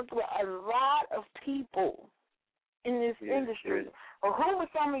you've worked with a lot of people in this industry. Well, who were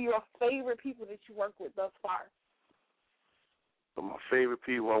some of your favorite people that you worked with thus far? So my favorite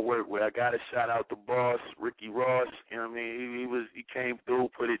people I work with, I got to shout out the boss, Ricky Ross. You know what I mean? He came through,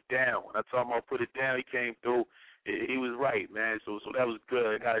 put it down. When I told him I put it down, he came through. He was right, man. So that was good.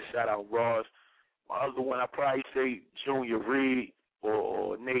 I got to shout out Ross. My other one, I probably say Junior Reed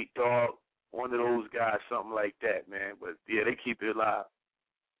or Nate Dogg, one of those guys, something like that, man. But yeah, they keep it alive.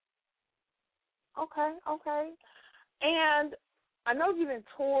 Okay. And I know you've been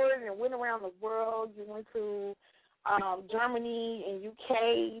toured and went around the world. You went to Germany and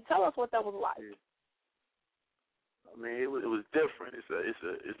UK. Tell us what that was like. I mean, it was different.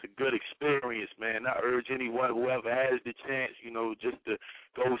 It's a good experience, man. I urge anyone, whoever has the chance, just to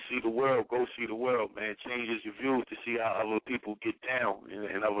go see the world, man. Changes your views to see how other people get down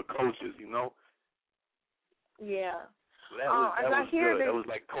and other cultures, Yeah. So that was good. That was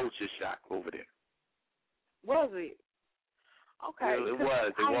like culture shock over there. Was it? Okay. Yeah, it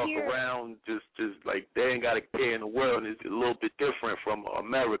was. They walk around just like they ain't got a care in the world. It's a little bit different from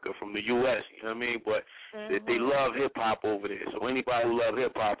America, from the U.S., you know what I mean? But they love hip-hop over there. So anybody who love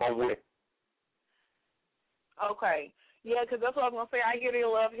hip-hop, I'm with. Okay. Yeah, because that's what I was going to say. I hear they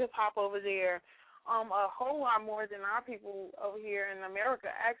love hip-hop over there a whole lot more than our people over here in America,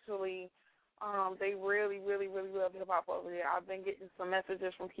 actually. They really, really, really love hip-hop over there. I've been getting some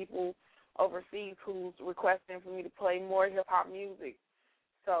messages from people overseas who's requesting for me to play more hip-hop music.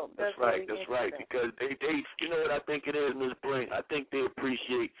 So that's right, really that's right. Because they, you know what I think it is, Ms. Bling? I think they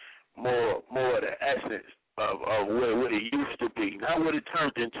appreciate more of the essence of what it used to be, not what it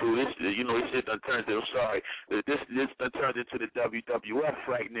turned into. This, this shit done turned into. I'm sorry, this done turned into the WWF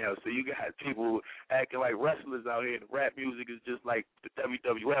right now. So you got people acting like wrestlers out here. The rap music is just like the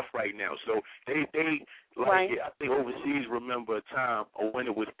WWF right now. So they like it. I think overseas remember a time when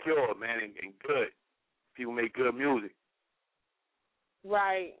it was pure, man, and good. People make good music.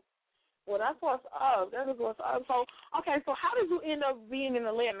 Right. Well, that's what's up. That is what's up. So, okay. So, how did you end up being in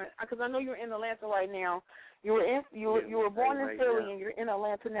Atlanta? Because I know you're in Atlanta right now. You were born in Philly and you're in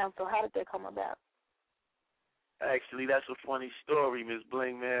Atlanta now. So, how did that come about? Actually, that's a funny story, Ms.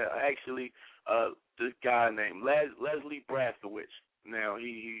 Bling, man. Actually, this guy named Leslie Brathowitz. Now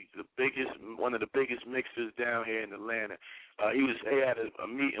he's one of the biggest mixers down here in Atlanta. He had a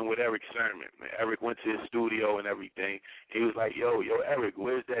meeting with Eric Sermon. Man, Eric went to his studio and everything. He was like, "Yo, Eric,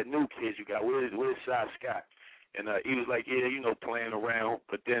 where's that new kid you got? Where's Shy Scott?" And he was like, "Yeah, playing around."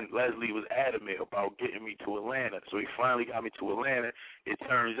 But then Leslie was adamant about getting me to Atlanta, so he finally got me to Atlanta. It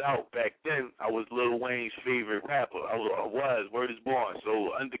turns out back then I was Lil Wayne's favorite rapper. I was, word is born.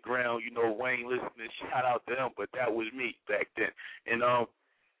 So underground, Wayne listening, shout out to him, but that was me back then. And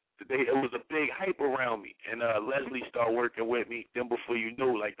it was a big hype around me, and Leslie started working with me. Then before you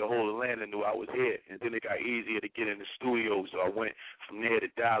knew, like the whole Atlanta knew I was here, and then it got easier to get in the studio. So I went from there to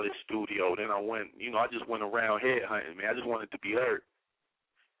Dallas studio. Then I went, I just went around here hunting, man. I just wanted to be heard.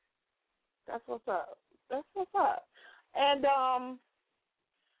 That's what's up. And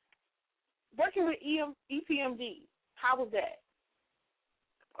working with EPMD, how was that?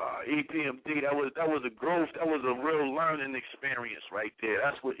 EPMD, that was a growth, that was a real learning experience right there.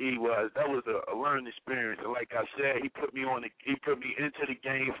 That's what he was. That was a learning experience. And like I said, he put me into the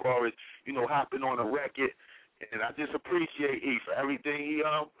game as far as, hopping on a record. And I just appreciate E for everything he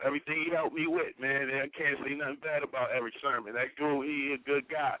helped me with, man. And I can't say nothing bad about Eric Sermon. That dude, he a good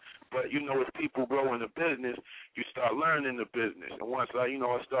guy. But as people grow in the business, you start learning the business. And once I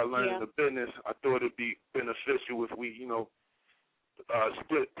start learning the business, I thought it'd be beneficial if we,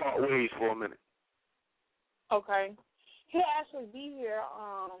 split part ways for a minute. Okay. He'll actually be here,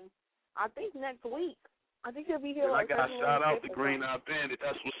 I think next week. I think he'll be here. I got to shout out the Green Eye Bandit.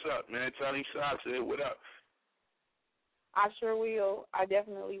 That's what's up, man. Tell him Shy said what up. I sure will. I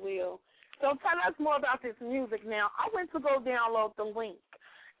definitely will. So tell us more about this music now. I went to go download the link,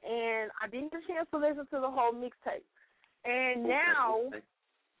 and I didn't get a chance to listen to the whole mixtape. And now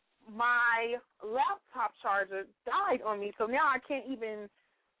my laptop charger died on me, so now I can't even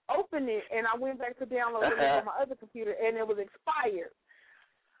open it, and I went back to download it on my other computer, and it was expired.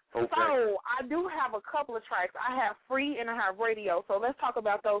 Okay. So I do have a couple of tracks. I have Free and I have Radio, so let's talk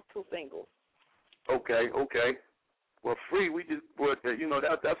about those two singles. Okay. Well, Free, we just put,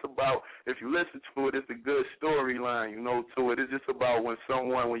 that's about, if you listen to it, it's a good storyline, to it. It's just about when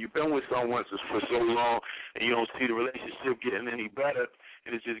you've been with someone for so long and you don't see the relationship getting any better,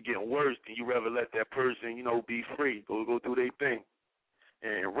 and it's just getting worse, then you rather let that person, be free, go do their thing.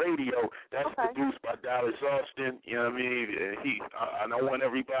 And radio, that's produced by Dallas Austin. You know what I mean? I don't want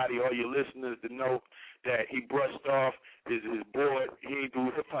everybody, all your listeners, to know that he brushed off his board. He ain't do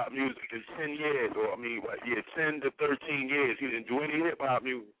hip hop music in 10 years, 10 to 13 years. He didn't do any hip hop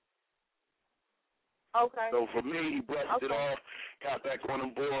music. Okay. So for me, he brushed it off, got back on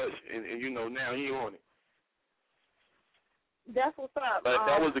them boards, and now he on it. That's what's up. But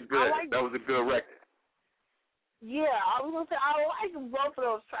that was a good record. Yeah, I was gonna say I like both of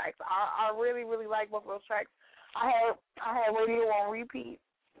those tracks. I really, really like both of those tracks. I had radio on repeat,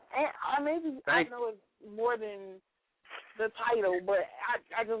 and I know it's more than the title, but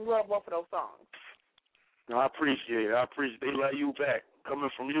I just love both of those songs. No, I appreciate it. They let you back.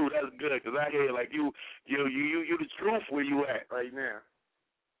 Coming from you, that's good, because I hear like you the truth where you at right now.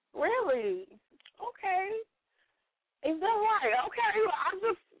 Really? Okay. Is that right? Okay,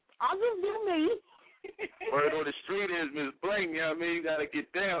 I'll just do me. Word on the street is Miss Bling, you know what I mean? You got to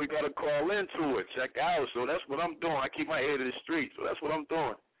get down. You got to call into it, check out. So that's what I'm doing. I keep my ear to the street, so that's what I'm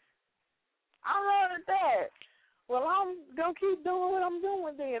doing. I heard that. Well, I'm going to keep doing what I'm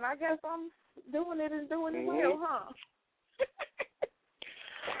doing then. I guess I'm doing it and doing it well, huh?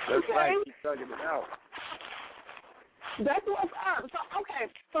 That's right. Keep tugging it out. That's what's up.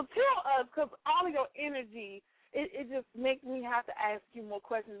 So tell us, because all of your energy, it just makes me have to ask you more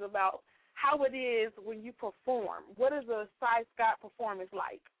questions about how it is when you perform. What is a Cy Scott performance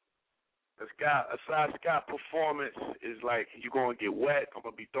like? A Cy Scott performance is like you're going to get wet. I'm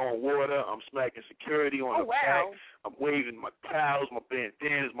going to be throwing water. I'm smacking security on the back. I'm waving my towels, my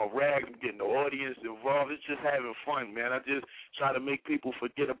bandanas, my rags. I'm getting the audience involved. It's just having fun, man. I just try to make people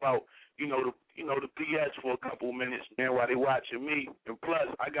forget about, the BS for a couple minutes, man, while they watching me. And plus,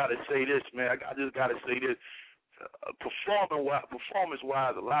 I got to say this, man. I just got to say this.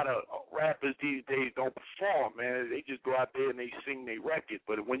 Performance-wise, a lot of rappers these days don't perform, man. They just go out there and they sing their record.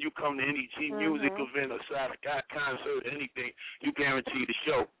 But when you come to any G music event or Cy Scott concert or anything, you guarantee the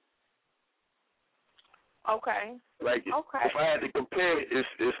show. Okay. Like, if I had to compare it,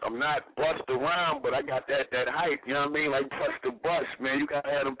 it's I'm not bust around, but I got that hype, you know what I mean? Like bust the bus, man. You got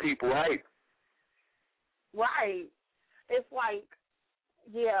to have them people hype. Right. It's like,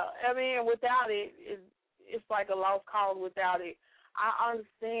 without it, it's like a lost cause without it. I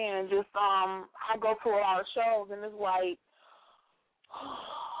understand. Just I go to a lot of shows and it's like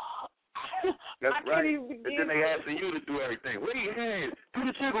that's right. And then they asking you to do everything. Wave your hands, do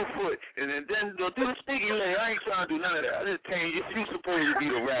the jiggle foot, and then do the sticky leg. I ain't trying to do none of that. I just came. You supposed to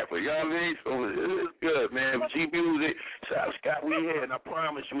be the rapper. You know what I mean? So it's good, man. G music, Cy Scott, we here, and I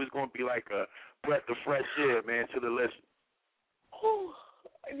promise you, it's gonna be like a breath of fresh air, man, to the listen.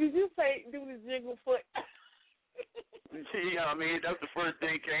 Did you say do the jiggle foot? See, I mean, that's the first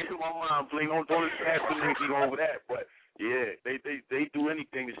thing came to my mind. Bling, don't assassinate me over that. But yeah, they do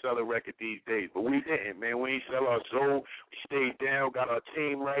anything to sell a record these days. But we didn't, man. We ain't sell our soul. We stayed down, got our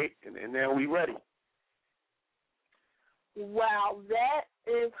team right, and now we ready. Wow, that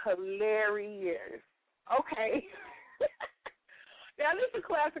is hilarious. Okay. Now, this is a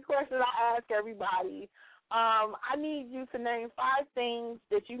classic question I ask everybody. I need you to name 5 things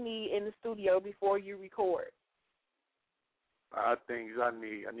that you need in the studio before you record. 5 things I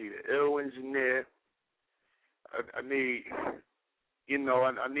need. I need an ill engineer. I need,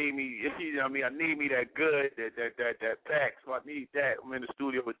 I need me. I need me that good, that pack. So I need that. I'm in the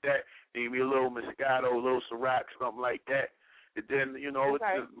studio with that. Need me a little Moscato, a little Ciroc, something like that. And then, it's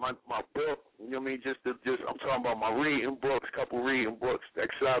just my book. You know what I mean? Just I'm talking about my reading books, couple reading books,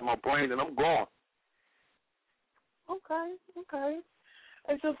 exercise my brain, and I'm gone. Okay.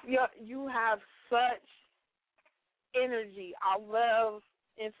 It's just you have such energy. I love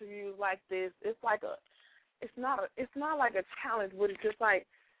interviews like this. It's not like a challenge, but it's just like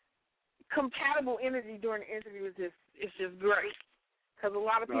compatible energy during the interview is just great. Because a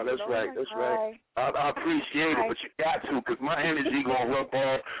lot of people that's right. I appreciate it, but you got to, because my energy going to rub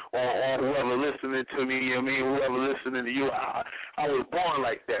off on whoever listening to me, whoever listening to you. I was born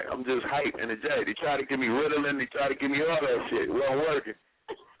like that. I'm just hype and energetic. They try to give me Ritalin. They try to give me all that shit. It wasn't working.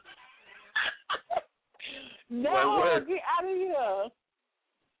 No, get out of here.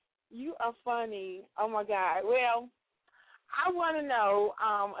 You are funny. Oh, my God. Well, I want to know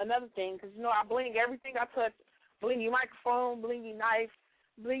another thing, because, I bling everything I touch. Blingy microphone, blingy knife,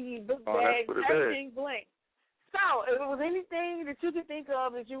 blingy book bag, everything bling. So, if it was anything that you could think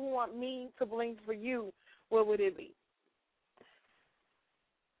of that you want me to bling for you, what would it be?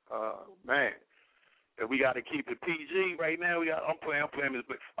 Man, we got to keep it PG right now. I'm playing this,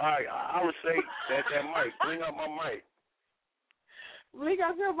 but all right, I would say that mic. Bring up my mic. Bling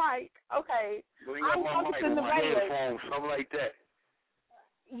got your mic. Okay. Bling got my mic on my headphones, something like that.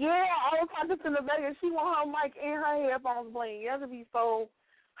 Yeah, I was talking to the Vegas. She want her mic and her headphones, Bling. You have to be so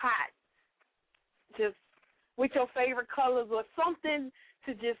hot. Just with your favorite colors or something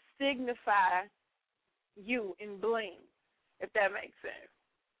to just signify you in Bling, if that makes sense.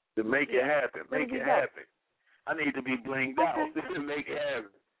 To make it happen. Make it happen. I need to be blinged out to make it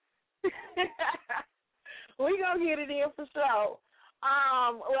happen. We gonna get it in for sure.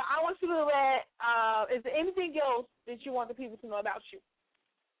 Well, I want you to let. Is there anything else that you want the people to know about you?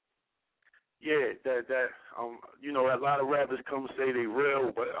 Yeah, that you know, a lot of rappers come say they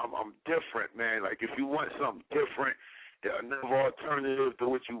real, but I'm different, man. Like, if you want something different, another alternative to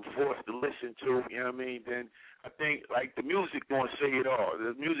what you forced to listen to, you know what I mean, then I think, like, the music going to say it all.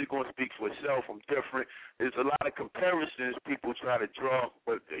 The music going to speak for itself. I'm different. There's a lot of comparisons people try to draw,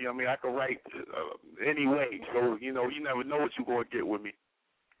 but, you know what I mean, I can write anyway. So, you know, you never know what you're going to get with me.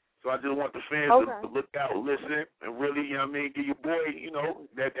 So I just want the fans to look out, listen, and really, you know what I mean, give your boy, you know,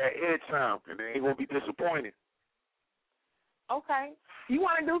 that air time, and they ain't going to be disappointed. Okay. You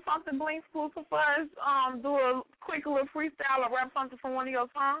want to do something Bling exclusive for us? Do a quick little freestyle or rap something from one of your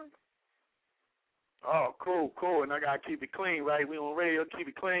songs? Oh, cool. And I got to keep it clean, right? We on radio, keep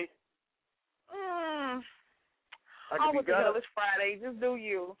it clean. Oh, what the hell is Friday? Just do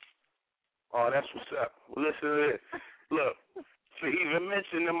you. Oh, that's what's up. Well, listen to this. Look, to even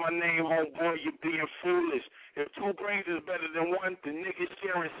mentioning my name, homeboy, you're being foolish. If two brains is better than one, then niggas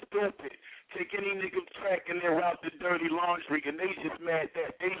sharing stupid. Take any nigga track and they're out the dirty laundry, and they just mad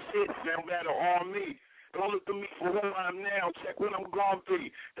that they shit sound better on me. Don't look at me for who I am now. Check what I'm going to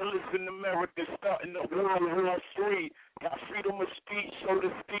be. Listen, America starting the World War III. Got freedom of speech, so to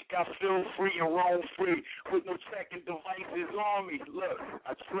speak. I feel free and roam free with no tracking devices on me. Look,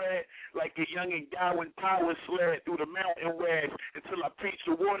 I tread like a young and Darwin power sled through the mountain wedge until I preach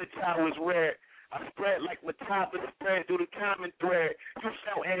the water towers red. I spread like Mataba spread through the common thread. You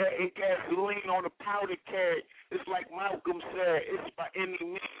felt and gasoline on the powder keg. It's like Malcolm said, it's by any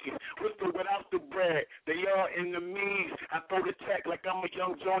means. With or without the bread, they are enemies. I throw the tech like I'm a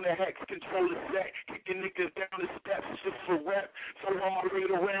young Jonah Hex, control the set, kicking niggas down the steps just for rep. So I'm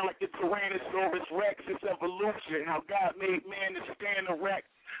right around like the Tyrannosaurus Rex. It's evolution, how God made man to stand erect.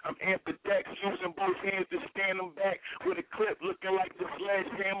 I'm ambidex, using both hands to stand them back with a clip looking like the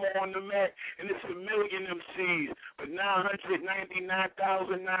sledgehammer on the mat. And it's a million MCs, but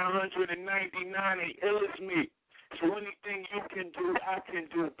 999,999 ain't ill as me. So anything you can do, I can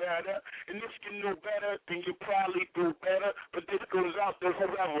do better. And if you know better, then you probably do better. But this goes out to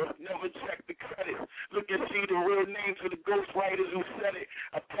whoever. Never check the credits. Look and see the real names of the ghostwriters who said it.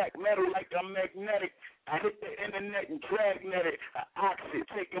 I pack metal like I'm magnetic. I hit the internet and dragnet it. I ox it,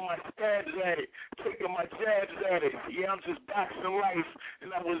 taking my stabs at it, taking my jabs at it. Yeah, I'm just boxing life.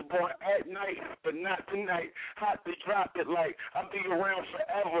 And I was born at night, but not tonight. Hot to drop it like I'll be around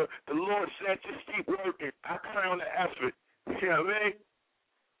forever. The Lord said just keep working. I crown the effort. You know what I mean?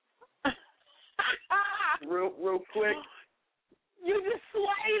 real quick. You just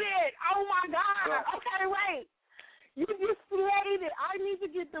slayed it. Oh, my God. Okay, wait. You just slayed it. I need to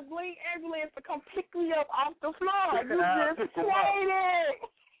get the Bling ambulance to come pick me up off the floor. You just slayed it.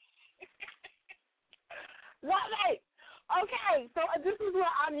 Wait. Okay, so this is what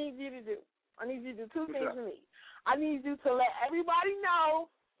I need you to do. I need you to do two things for me. I need you to let everybody know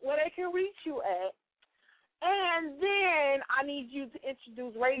where they can reach you at. And then I need you to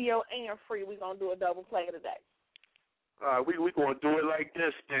introduce radio and free. We're going to do a double play today. We going to do it like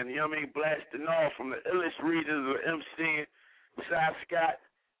this then, you know what I mean, blasting off from the illest regions of MCing, besides Scott,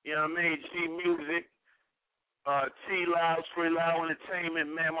 you know what I mean, G Music, T Loud, Free Loud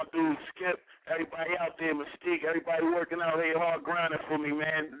Entertainment, man, my dude Skip, everybody out there, Mystique, everybody working out here hard grinding for me,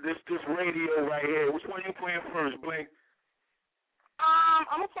 man. This radio right here. Which one you playing first, Bling?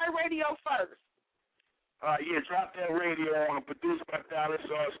 I'm going to play radio first. Yeah, drop that radio on, produced by Dallas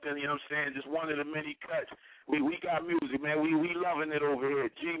Austin, you know what I'm saying? Just one of the many cuts. We got music, man. We loving it over here.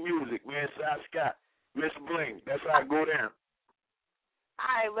 G Music, man. South Scott, Miss Bling. That's how I go down. All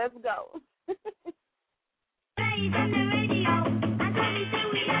right, let's go. Plays on the radio. I told me say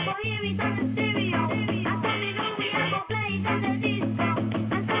we never hear it on the stereo. I told me no, we never play it on the disco.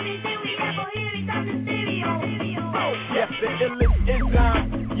 I told me say we never hear it on the stereo. Yes, the illest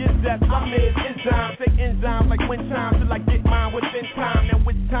enzyme. Yes, that's I made enzyme. Take enzyme like when time till I get mine within time. And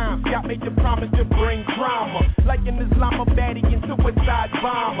with time, God made the promise to bring drama. Like an Islamabadi and suicide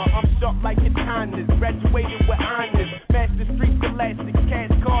bomber. I'm sharp like a kindness. Graduated with honors. Master street scholastics,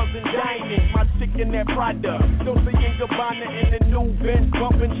 cash cars and diamonds. My chick rocking that Prada. Dolce & Gabbana in the new Benz,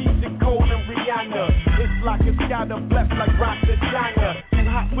 bumping Keisha Cole and Rihanna. It's like a sky to bless like Rasta China. Too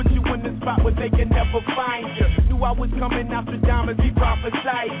hot, put you in the spot where they can never find you. Knew I was coming after diamonds, he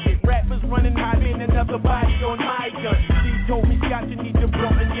prophesied it. Rappers running hot in another body on my gun. She told me, Scott, you need to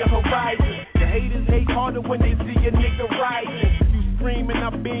broaden your horizon. The haters hate harder when they see a nigga rising. You screaming, I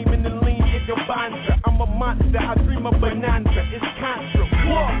beam in the lean, nigga bonza. I'm a monster, I dream of bonanza. It's Contra.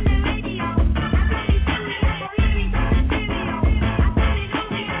 Whoa.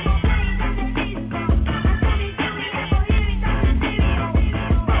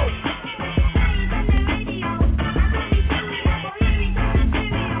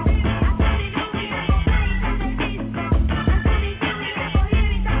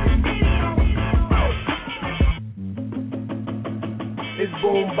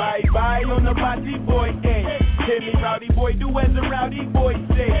 Boom, bye, bye on the body boy game. Hear me, rowdy boy, do as a rowdy boy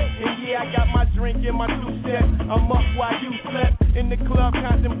say. And yeah, I got my drink and my two-step. I'm up while you slept. In the club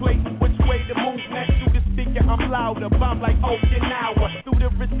contemplating which way to move next. Through the speaker, I'm louder. Bomb like Okinawa. Through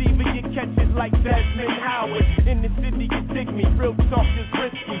the receiver, you catch it like Desmond Howard. In the city, you dig me. Real talk is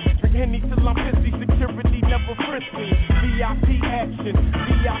risky. Drink Henny till I'm pissy. Security never frisk me. VIP action.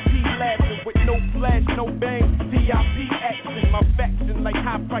 VIP laughing with no flash, no bang. VIP action. My faction like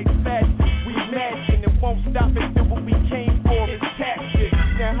high-price fashion. We matching and won't stop until what we came for is captured.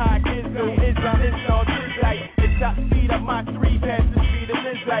 Now how it is, though, it's all this like. The top speed of my three passes speed of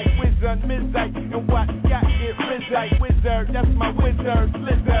Lizite. Wizard, Mizite, and what got it, Rizite. Wizard, that's my wizard.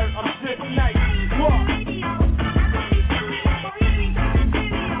 Blizzard, I'm just nice. Whoa.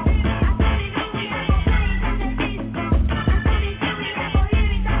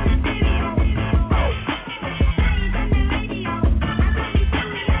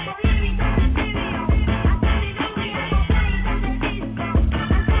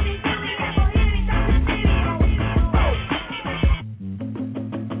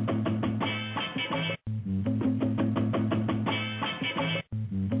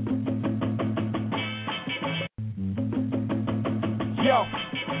 Yo,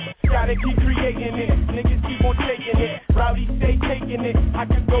 gotta keep creating it. Niggas keep on taking it. Rowdy stay taking it. I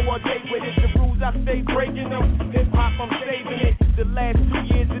could go all day with it. The rules I stay breaking them. Hip hop, I'm saving it. The last 2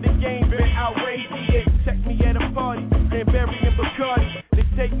 years of the game been outrageous. Check me at a party, Cranberry and Bacardi. They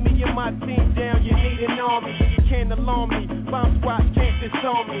take me and my team down. You need an army. You can't alarm me. Bomb squad can't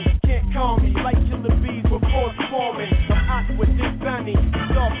disarm me. Can't calm me. Like killer bees with force forming. I'm hot with this Sunny.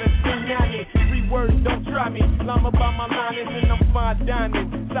 It's off as tsunami. 3 words, don't try me. Llama by my line and I'm fine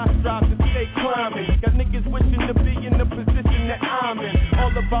dining. Stop drive to stay climbing. Got niggas wishing to be in the position that I'm in.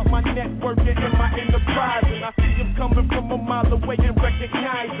 All about my networking and my enterprise. And I see them coming from a mile away and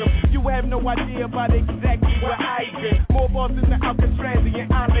recognize them. You have no idea about exactly where I've been. More balls in the Alcatraz and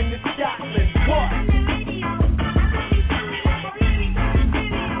your island in Scotland. What?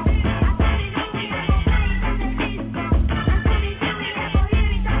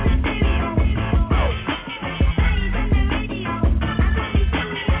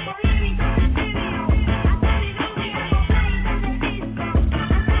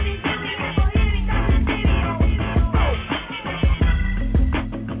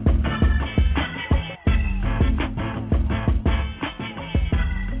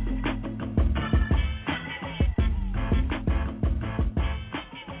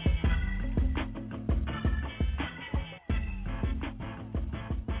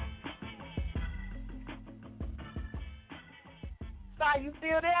 You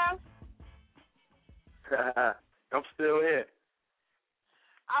still there? I'm still here.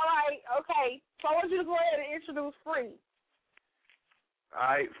 All right, okay. So I want you to go ahead and introduce Free. All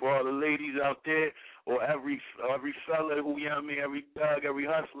right, for all the ladies out there, or every fella who, you know what I mean, every thug, every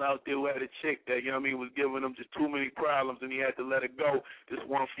hustler out there who had a chick that, you know what I mean, was giving them just too many problems and he had to let it go. This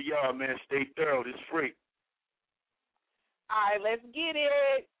one for y'all, man. Stay thorough. This Free. All right, let's get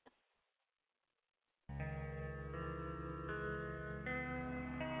it.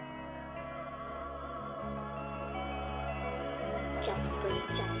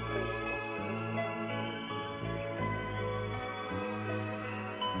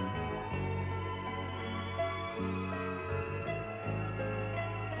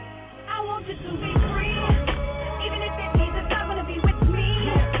 I want you to be free, even if it means it's not gonna be with me.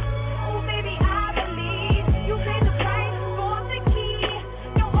 Oh, baby, I believe you paid the price for the key.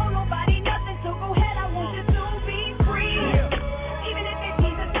 Don't owe nobody nothing, so go ahead. I want you to be free, even if it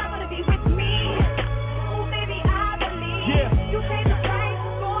means it's not gonna be with me. Oh, baby, I believe you paid the price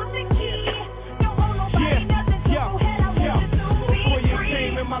for the key. Don't owe nobody nothing, so go ahead. I want you to be free. Before you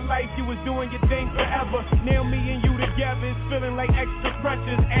came in my life, you was doing your thing forever. Now me and you together, it's feeling like extra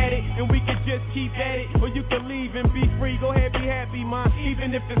pressures added, and we could just keep at it, or you can leave and be free. Go ahead, be happy, ma,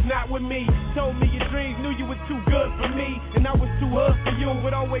 even if it's not with me. Told me your dreams, knew you were too good for me, and I was too hood for you,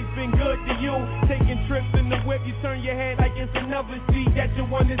 but always been good to you. Taking trips in the whip, you turn your head like it's another seat that you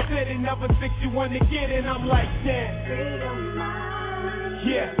want to sit in, number 6 you want to get in. I'm like, damn.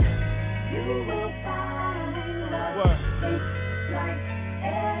 Yeah. You will find love. Like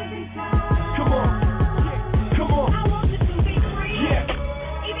every time. Come on. Yeah. Come on. I want you to be free. Yeah.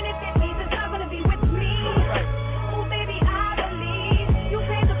 Even if it means it's not gonna be with me. Right. Oh baby, I believe you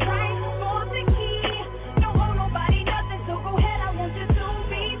paid the price for the key. Don't owe nobody nothing, so go ahead. I want you to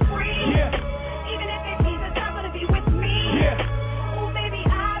be free. Yeah. Even if it means it's not gonna be with me. Yeah. Oh baby,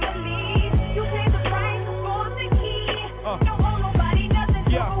 I believe you paid the price for the key. Don't owe nobody nothing,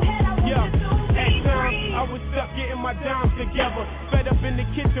 so go ahead. I want you to be free. I was stuck getting my dimes together. Fed up in the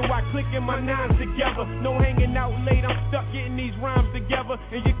kitchen while clicking my nines together. No hanging out late, I'm stuck getting these rhymes together.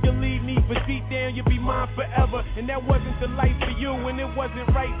 And you can leave me, but deep down you'll be mine forever. And that wasn't the life for you, and it wasn't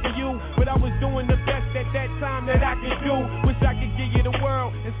right for you. But I was doing the best at that time that I could do. Wish I could give you the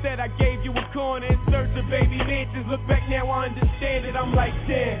world. Instead I gave you a corner in search of baby mansions. Look back now, I understand it. I'm like,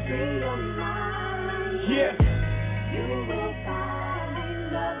 damn. Yeah. You will find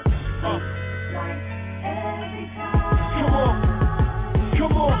love. Like every time. Come on.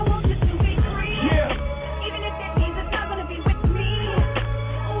 Come on. I want you to be free. Yeah. Even if it means it's not gonna be with me.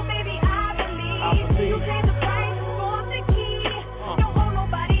 Oh baby, I believe you paid the price for the key. Don't owe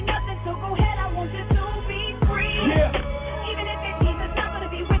nobody nothing, so go ahead. I want you to be free. Yeah. Even if it means it's not gonna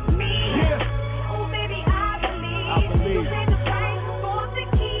be with me. Yeah. Oh baby, I believe you paid the price for the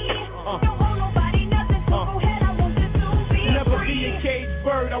key. Don't owe nobody nothing, so go ahead. I want you to be free. Never be a caged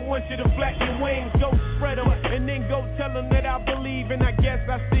bird. I want you to flap your wings, go spread them, and then go tell them that I believe. And I guess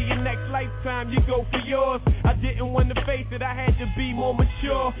I see you next lifetime. You go for yours. I didn't want to face it. I had to be more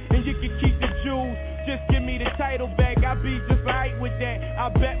mature. And you can keep the jewels. Just give me the title back. I'll be just right with that. I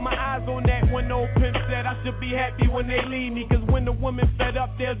bet my eyes on that. When old pimp said I should be happy when they leave me. Cause when the woman fed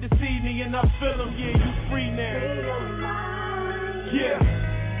up, they'll deceive me. And I feel them. Yeah, you free now. Yeah.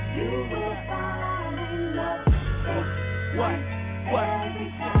 You will find love. What? What?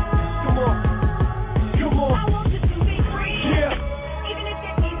 Come on. Come on. I want you to be free. Yeah. Even if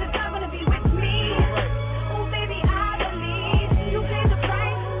it means it's not gonna be with me. Right. Oh baby, I believe you paid the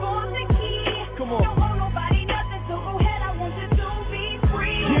price for the key. Come on. Don't owe nobody nothing, so go ahead. I want you to be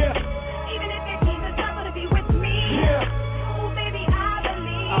free. Yeah. Even if it means it's not gonna be with me. Yeah. Oh baby, I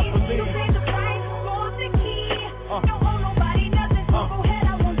believe you paid the price for the key. Don't owe nobody nothing, so go ahead.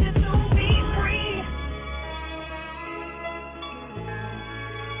 I want you to be free.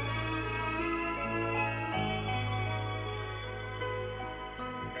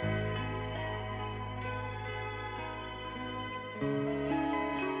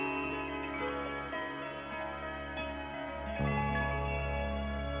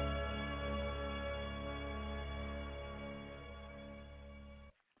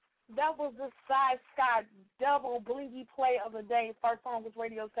 That was the Side Sky double blingy play of the day. First song was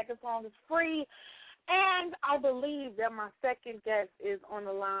radio, second song is free. And I believe that my second guest is on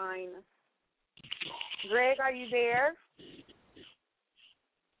the line. Greg, are you there?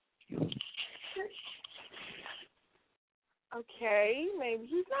 Okay, maybe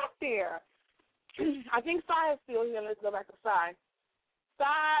he's not there. I think Sai is still here. Let's go back to Sai.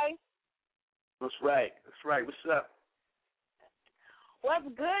 Sai. That's right. That's right. What's up? What's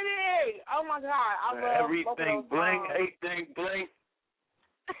goody? Oh my God, I love everything Bling, everything Bling.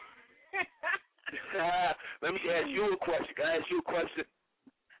 Let me ask you a question. Can I ask you a question?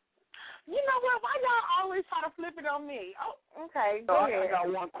 You know what? Why y'all always try to flip it on me? Oh, okay. Go ahead. I got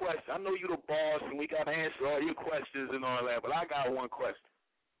one question. I know you the boss, and we got to answer all your questions and all that, but I got one question.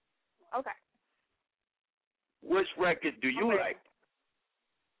 Okay. Which record do you like?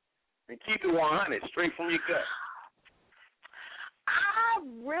 And keep it 100, straight from your gut. I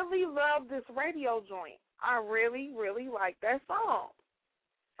really love this radio joint. I really, really like that song.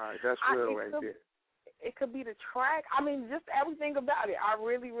 All right, that's real right there. It could be the track. I mean, just everything about it. I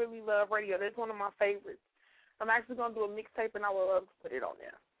really, really love radio. That's one of my favorites. I'm actually going to do a mixtape, and I would love to put it on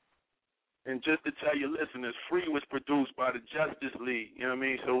there. And just to tell your listeners, Free was produced by the Justice League. You know what I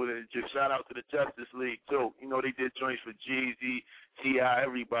mean? So just shout out to the Justice League, too. You know, they did joints for Jeezy, T.I.,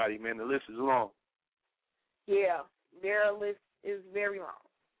 everybody, man. The list is long. Yeah, their list is very long.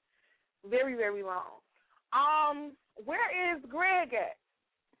 Very, very long. Where is Greg at?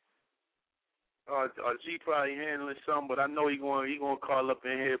 G probably handling something, but I know he gonna call up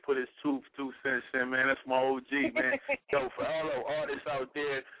in here, put his two cents in, man. That's my OG, man. So for all the artists out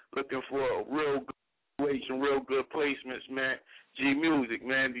there looking for a real good some real good placements, man. G Music,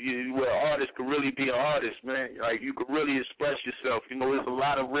 man, where an artist could really be an artist, man. Like you could really express yourself. You know, there's a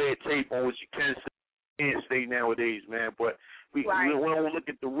lot of red tape on what you can't say nowadays, man. But we don't look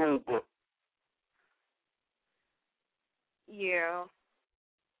at the rule book. Yeah.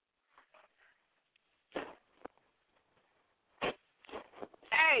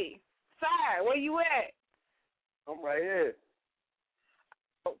 Hey, Sire, where you at? I'm right here.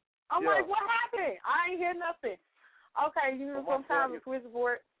 I'm like, what happened? I ain't hear nothing. Okay, you know sometimes the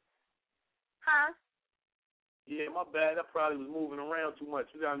switchboard. Huh? Yeah, my bad. I probably was moving around too much.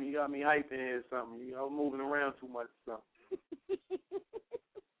 You got me hyping here or something. You know, moving around too much or something.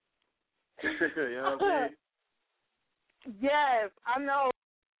 You know what I mean? Yes, I know.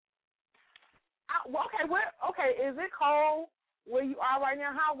 Okay, is it cold where you are right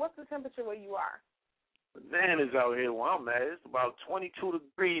now? What's the temperature where you are? Bananas out here where I'm at. It's about 22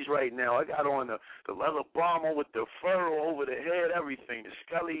 degrees right now. I got on the leather bomber with the fur over the head, everything. The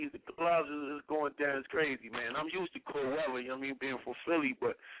skellies, the gloves is going down. It's crazy, man. I'm used to cold weather, you know what I mean, being from Philly,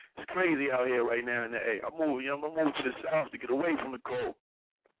 but it's crazy out here right now in the A. I'm moving to the south to get away from the cold.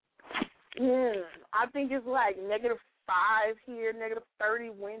 I think it's like -5 here, -30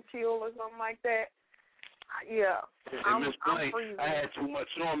 wind chill or something like that. Yeah. And Miss Bling, I had too much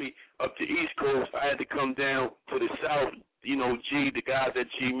on me up the East Coast. I had to come down to the South. You know, G, the guys at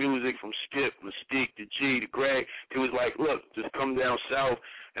G Music, from Skip, Mystique, to G, to Greg, it was like, look, just come down South.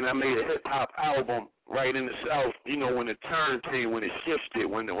 And I made a hip-hop album right in the South, you know, when the turn came, when it shifted,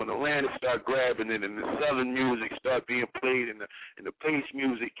 when the Atlantic started grabbing it and the Southern music started being played and the bass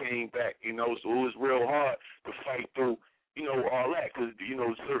music came back, you know, so it was real hard to fight through, you know, all that, because, you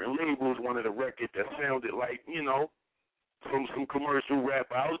know, certain labels wanted a record that sounded like, you know, some commercial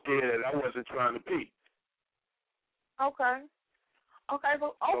rap out there that I wasn't trying to be. Okay,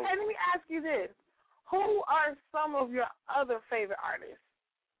 let me ask you this. Who are some of your other favorite artists?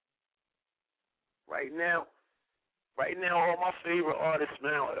 Right now, all my favorite artists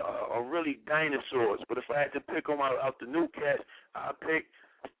now are really dinosaurs, but if I had to pick them out the new cats, I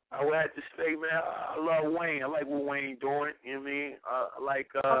would have to say, man, I love Wayne. I like what Wayne doing. You know what I mean? I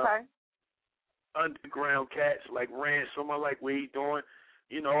like underground cats like Ransom. I like what he doing.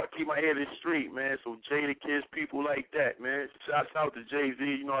 You know, I keep my head in the street, man. So Jada Kids, people like that, man. Shouts out to Jay-Z.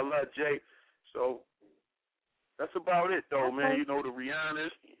 You know, I love Jay. So that's about it, though, man. You know, the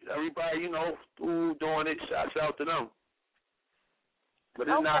Rihannas, everybody, you know, who doing it, shouts out to them. But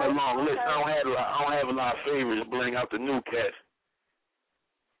it's not a long list. I don't have a lot of favorites, Bling, out the new cats.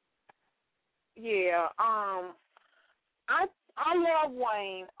 Yeah, I love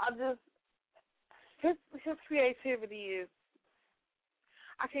Wayne. His creativity is,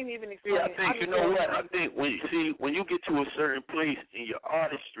 I can't even explain. Yeah, I think, you know what? I think when you get to a certain place in your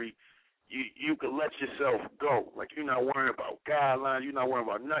artistry, you can let yourself go. Like, you're not worrying about guidelines, you're not worrying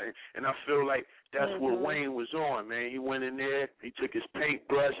about nothing. And I feel like that's what Wayne was on, man. He went in there, he took his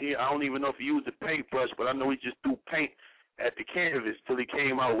paintbrush. I don't even know if he used a paintbrush, but I know he just threw paint at the canvas till he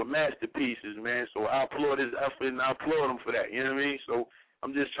came out with masterpieces, man. So I applaud his effort and I applaud him for that, you know what I mean? So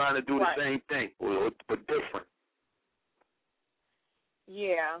I'm just trying to do the same thing, but different.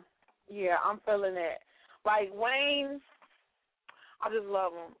 Yeah, I'm feeling that. Like, Wayne, I just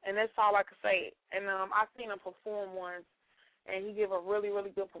love him, and that's all I can say. And I've seen him perform once, and he gave a really,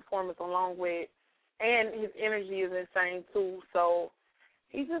 really good performance along with, and his energy is insane, too. So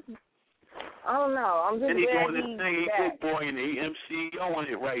he just, I don't know. I'm just glad he's back. He's big boy, and he MCOing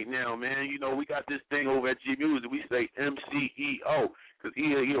it right now, man. You know, we got this thing over at G Music. We say MCEO. Because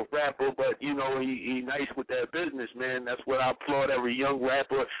he a rapper, but, you know, he nice with that business, man. That's what I applaud every young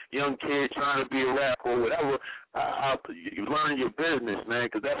rapper, young kid trying to be a rapper or whatever. You learn your business, man,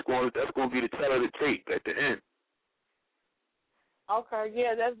 because that's going to be the tell of the tape at the end. Okay,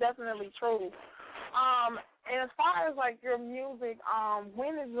 yeah, that's definitely true. And as far as, like, your music,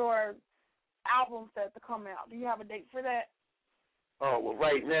 when is your album set to come out? Do you have a date for that? Oh, well,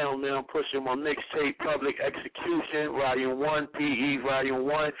 right now, man, I'm pushing my mixtape, Public Execution, Volume 1, PE, Volume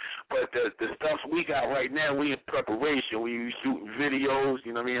 1. But the stuff we got right now, we in preparation. We shooting videos,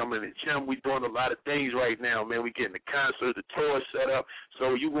 you know what I mean? I'm in the gym. We doing a lot of things right now, man. We getting the concert, the tour set up.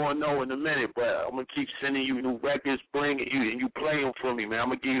 So you going to know in a minute, but I'm going to keep sending you new records, Bling, and you play them for me, man. I'm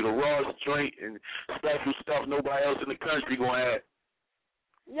going to give you the raw joint and special stuff nobody else in the country going to have.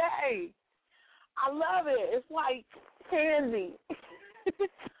 Yay. I love it. It's like candy.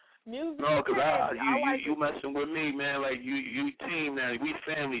 Music. No, because you messing with me, man. Like, you team now. We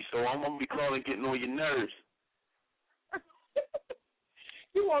family, so I'm going to be calling, getting on your nerves.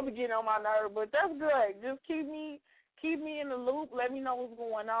 You won't be getting on my nerves, but that's good. Just keep me in the loop. Let me know what's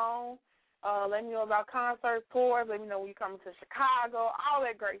going on. Let me know about concerts, tours. Let me know when you're coming to Chicago, all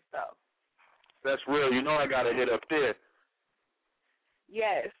that great stuff. That's real. You know I got to hit up there.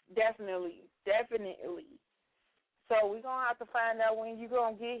 Yes, definitely. So we're going to have to find out when you're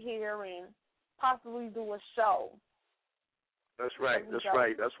going to get here and possibly do a show. That's right.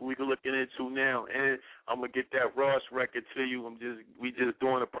 That's what we're looking into now. And I'm going to get that Ross record to you. We just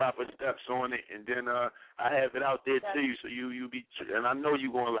doing the proper steps on it, and then I have it out there to you, so you be, and I know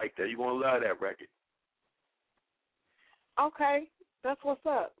you're going to like that. You're going to love that record. Okay. That's what's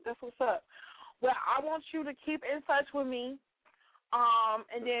up. Well, I want you to keep in touch with me.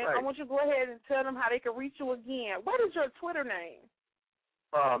 And then I want you to go ahead and tell them how they can reach you again. What is your Twitter name?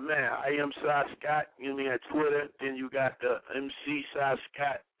 Oh, man, I am Cy Scott, you mean at Twitter. Then you got the MC Cy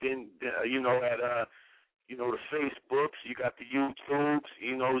Scott. Then, at, the Facebooks. You got the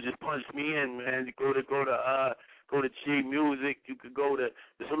YouTubes. Just punch me in, man. You go to G Music. You could go to,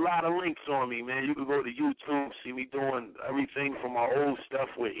 there's a lot of links on me, man. You could go to YouTube, see me doing everything from our old stuff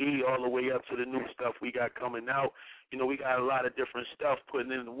with E all the way up to the new stuff we got coming out. We got a lot of different stuff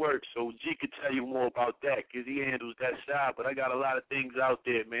putting in the work, so G could tell you more about that because he handles that side, but I got a lot of things out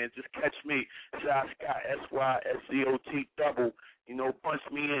there, man. Just catch me, Cy Scott, SYSCOT double. Punch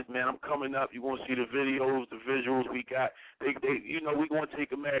me in, man. I'm coming up. You're going to see the videos, the visuals we got. We're going to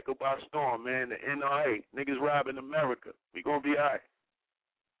take America by storm, man. The NRA, niggas robbing America. We're going to be all right.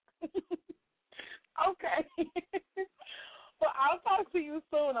 Okay. Well, I'll talk to you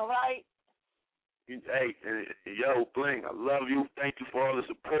soon, all right? Hey, yo, Bling, I love you. Thank you for all the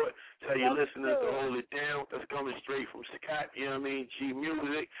support. Tell your listeners to hold it down. That's coming straight from Scott, you know what I mean? G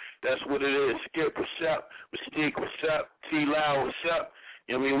Music, that's what it is. Skip, what's up? Mystique, what's up? T Loud, what's up?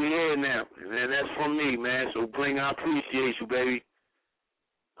 You know what I mean? We here now. And that's from me, man. So, Bling, I appreciate you, baby.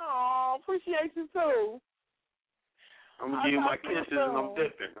 Oh, appreciate you, too. I'm going to give you my kisses and I'm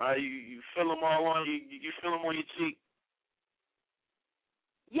dipping. All right, you feel them all on you feel them on your cheek?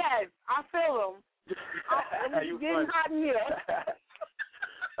 Yes, I feel them. It's getting hot in here.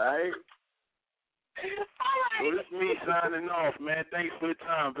 All right. Well, this is me signing off, man. Thanks for the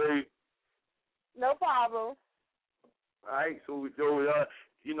time, baby. No problem. All right, so we go,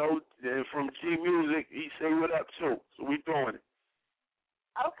 and from G Music, he say what up, too. So we doing it.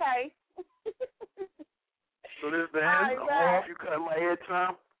 Okay. So this is the end. I'm off. You cut my hair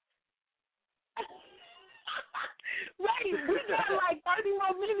time. Wait, we got like 30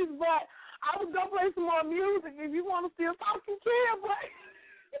 more minutes, but I was going to play some more music. If you want to still talk, you can, but...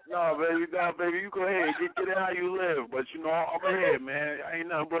 No, baby, you go ahead. Get it how you live. But, I'm ahead, man. I ain't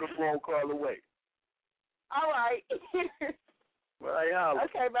nothing but a phone call away. All right. Well,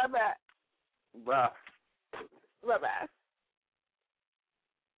 okay, bye-bye. Bye. Bye-bye.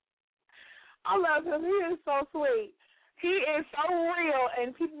 I love him. He is so sweet. He is so real,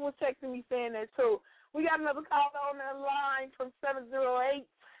 and people were texting me saying that, too. We got another call on the line from 708-539.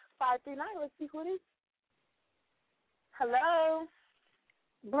 Let's see who it is. Hello?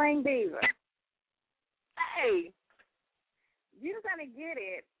 Bling Diva. Hey. You're going to get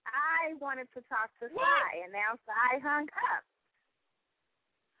it. I wanted to talk to Cy, and now Cy hung up.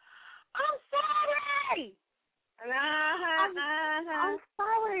 I'm sorry. I'm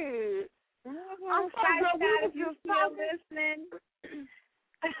sorry. Cy Scott, if you're still listening.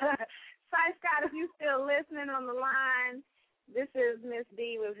 Cy Scott, if you're still listening on the line, this is Miss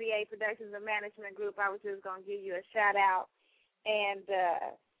Diva, VA Productions and Management Group. I was just going to give you a shout-out. And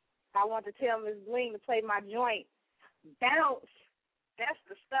I want to tell Miss Bling to play my joint, Bounce. That's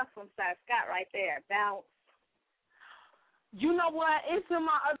the stuff from Cy Scott right there, Bounce. You know what? It's in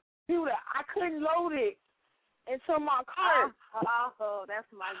my other computer. I couldn't load it into my car. Oh, that's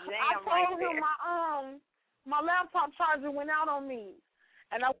my jam right there. I told him my laptop charger went out on me.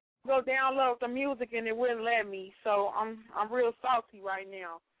 And I go download the music and it wouldn't let me, so I'm real salty right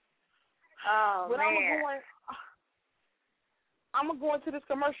now. Oh, but man. I'm gonna go into this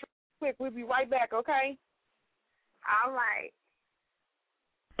commercial quick. We'll be right back, okay? All right.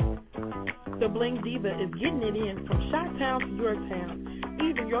 The Bling Diva is getting it in from Chi-Town to Yorktown,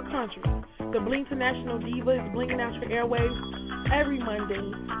 even your country. The Bling International Diva is blinging out your airwaves every Monday,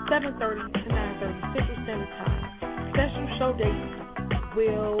 7:30 to 9:30 Central Standard Time. Special show dates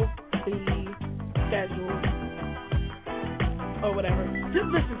will be scheduled or whatever. Just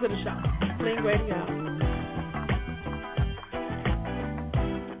listen to the show. Bling Radio.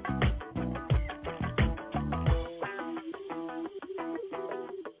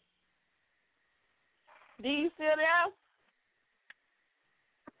 D, you still there?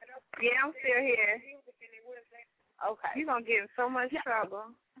 Yeah, I'm still here. Okay. You're going to get in so much trouble.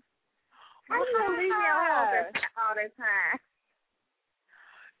 How you going to leave me on hold all that time?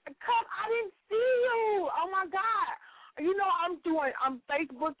 I didn't see you. Oh my God. You know I'm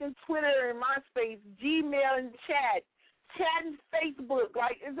Facebook and Twitter and MySpace, Gmail and chatting Facebook.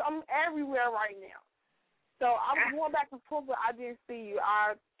 Like I'm everywhere right now. So I'm going back and forth, but I didn't see you.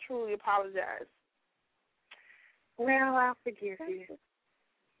 I truly apologize. Well, I'll forgive you.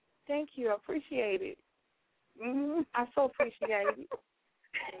 Thank you. I appreciate it. Mm-hmm. I so appreciate it.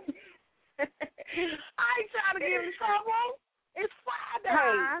 I ain't trying to get in trouble. It's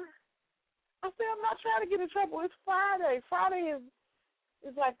Friday. I said I'm not trying to get in trouble. It's Friday. Friday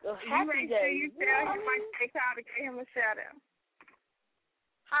is like a happy day. You tell him I take out to give him a shout out.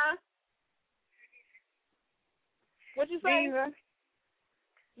 Huh? What you say? Diva.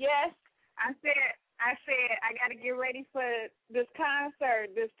 Yes. I said I got to get ready for this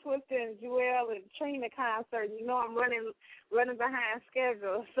concert, this Twister and Joel and Trina concert. You know I'm running behind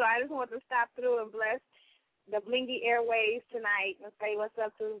schedule, so I just want to stop through and bless the Blingy airwaves tonight and say what's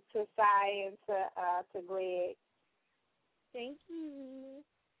up to Sai and to Greg. Thank you.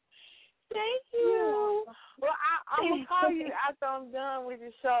 Thank you. Well, I'm going to call you after I'm done with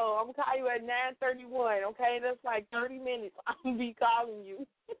the show. I'm going to call you at 9:31, okay? That's like 30 minutes. I'm going to be calling you.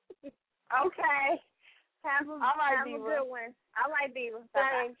 Okay. Have a Diva. good one. I like Diva.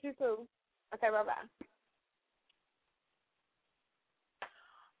 Thanks. You too. Okay, bye-bye.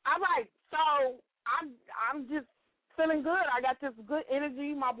 All right. So I'm just feeling good. I got this good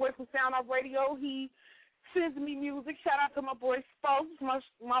energy. My boy from Sound Off Radio, he sends me music. Shout out to my boy Spokes,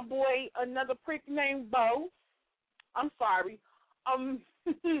 my boy, another prick named Bo. I'm sorry.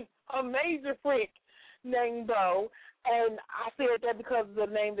 A major prick named Bo. And I said that because the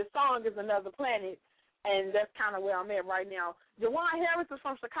name of the song is Another Planet. And that's kind of where I'm at right now. Jawan Harris is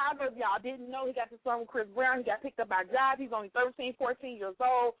from Chicago. If y'all didn't know, he got this song with Chris Brown. He got picked up by Jive. He's only 13, 14 years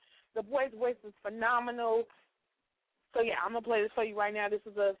old. The boy's voice is phenomenal. So, yeah, I'm going to play this for you right now. This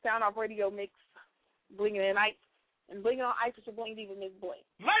is a Sound Off Radio mix, Blingin and Ice. And Blingin on Ice with your Bling Diva, Miss Bling.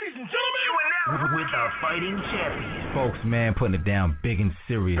 Ladies and gentlemen, you are now with our fighting champions. Folks, man, putting it down big and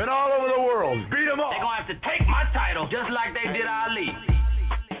serious. Been all over the world. Beat them up. They're going to have to take my title just like they did Ali.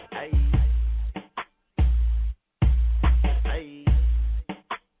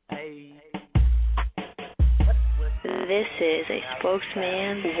 This is a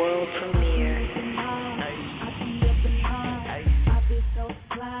Spokesman world premiere.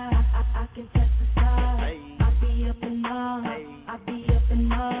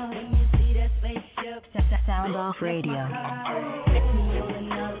 Sound Off Radio.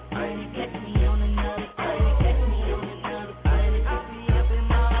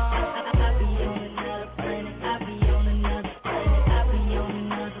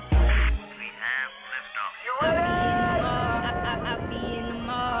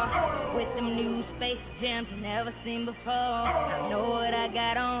 Never seen before. I know what I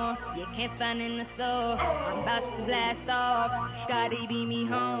got on. You can't find in the store. I'm about to blast off. Scotty beat me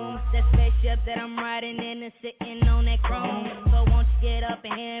home. That spaceship that I'm riding in is sitting on that chrome. So won't you get up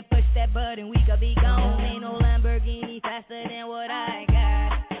in here and push that button? We could be gone. Ain't no Lamborghini faster than what I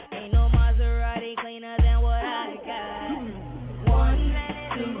got. Ain't no Maserati cleaner than what I got. 1,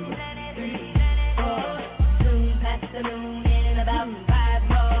 2, 3, 4. Zoom past the moon in about 5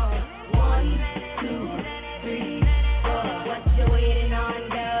 more. 1, 2, 3, 4. What you waiting on,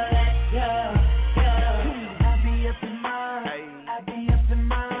 girl? Let's go, go. I be up in mine. I be up in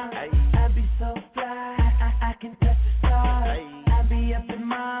mine. I be so fly. I can touch the stars. I be up in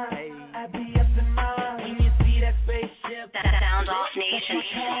mine. I be up in mine. When you see that spaceship, that sounds off nation.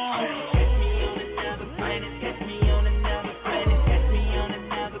 Catch me on another planet. Catch me on another planet. Catch me on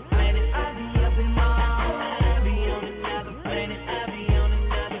another planet. I be up in mine. I be on another planet. I be on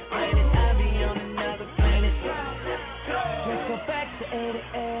another planet. I be on another planet. Let's go back to 88.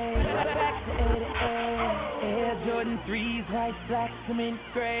 Back to 88. Air Jordan 3s, white, black, cement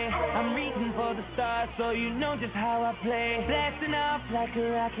gray. I'm reaching for the stars, so you know just how I play. Blasting off like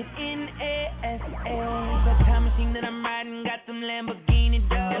a rocket in ASA. The time machine that I'm riding got some Lamborghini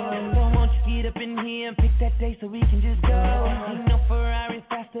doors. So won't you get up in here and pick that day so we can just go? Ain't no Ferrari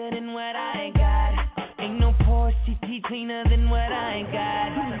faster than what I got. Ain't no Porsche GT cleaner than what I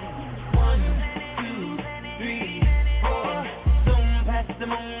got. 1, 2, 3, 4. Zoom past the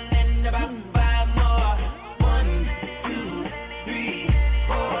moon and about 5 more. 1, 2, 3,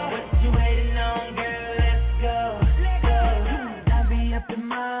 4. What you waiting on, girl? Let's go, go. I be up in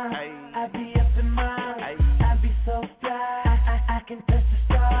mine. I be up in mine. I be so fly. I can touch the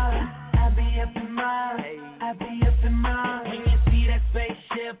stars. I be up in mine. I be up in mine. When you see that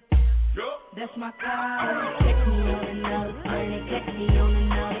spaceship, that's my car. Catch me on another planet. Catch me on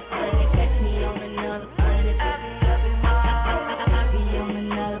another planet. Catch me on another planet. I be on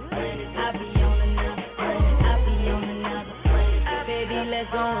another let's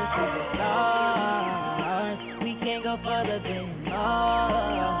go into the stars. We can't go further than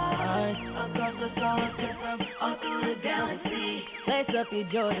Mars. Across the solar system, all through the galaxy. Lace up your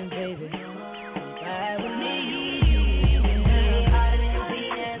Jordan, baby. Fly with me.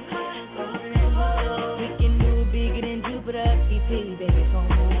 We can do bigger than Jupiter, EP, baby, come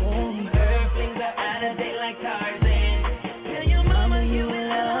home. Earthlings are out of date like Tarzan. Tell your mama you in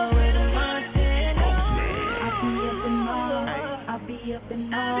love with a Montana. I'll be up in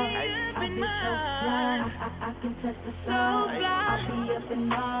Mars. I'll be so fly. I can touch the stars. I'll be up in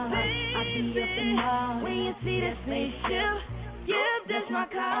Mars. I'll be up in Mars. When you see the spaceship, yeah, that's my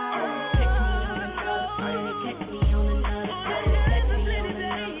car. Catch me on another planet. Catch me on another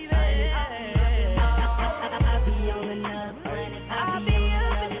planet. I'll be on another planet. I'll be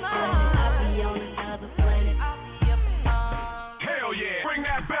up in Mars. I'll be on another planet. Hell yeah, bring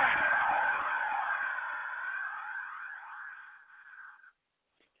that back.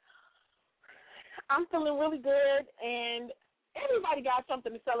 I'm feeling really good, and everybody got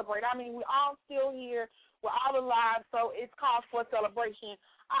something to celebrate. I mean, we're all still here. We're all alive, so it's cause for celebration.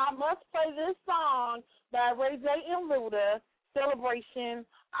 I must play this song by Ray J and Luda, Celebration.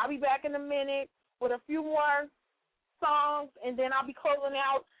 I'll be back in a minute with a few more songs, and then I'll be closing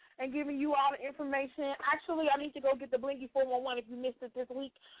out and giving you all the information. Actually, I need to go get the Blingy 411 if you missed it this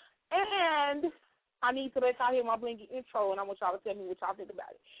week. And I need to let y'all hear my Blingy intro, and I want y'all to tell me what y'all think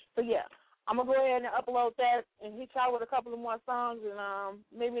about it. So, yeah. I'm going to go ahead and upload that and hit y'all with a couple of more songs, and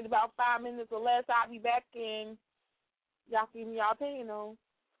maybe in about 5 minutes or less, I'll be back, and y'all give me y'all opinion on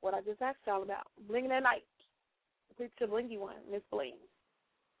what I just asked y'all about. Blingin' at night. Quick to Blingy one, Miss Bling.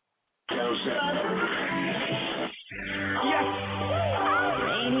 Yes.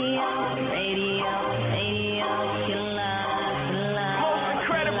 Most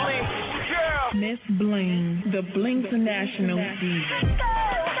incredibly, girl. Miss Bling, the Bling International Diva.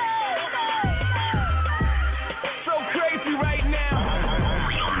 Crazy right now.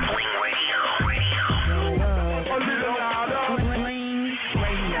 Bling Radio. A little louder. Bling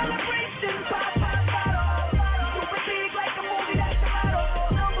Radio. Super big like a movie that's auto.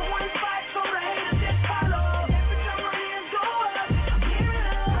 Number one spot, so the haters just follow. Every time my hands go up, I'm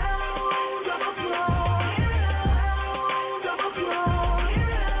hearing a round of applause.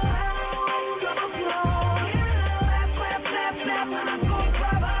 Clap, clap, clap, clap, when I go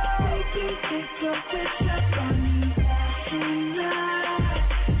bravo. Baby, take your picture from me.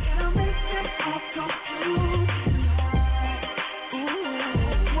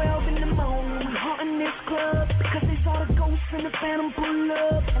 12 in the morning, we haunting this club because they saw the ghost and the phantom pull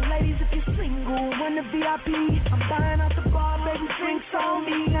up. And ladies, if you're single, run the VIP. I'm buying out the bar, baby, drinks on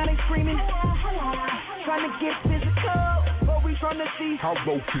me. Now they screaming, trying to get physical, but we trying to see how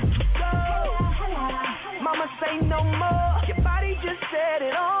low can you go. Mama say no more, your body just said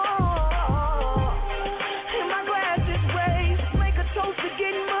it all. And my glass is raised, make a toast to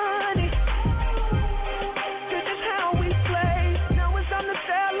getting money. This is how we play. Now it's time to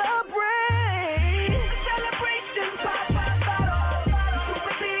celebrate. Celebration, pop, pop, bottle.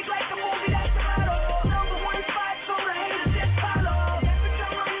 Super big like a movie that's auto. Number one spot, so the haters just follow. Every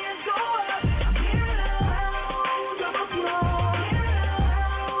time my hands go up, I'm hearing a round of applause.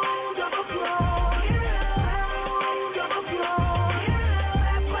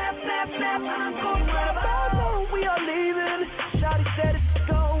 Clap, clap, clap, I'm going bravo. We are leaving. Shawty said it's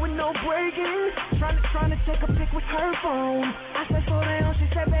go with no breaking. Trying to take a pic with her phone. I said slow down. She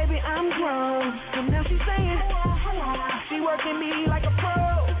said, baby, I'm grown. And now she's saying she working me like a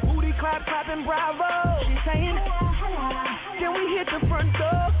pro. Booty clap, clapping bravo. She's saying, then we hit the front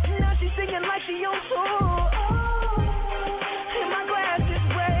door. Now she's singing like she on tour. And my glass is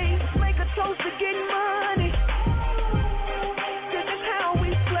raised. Make a toast to getting money. This is how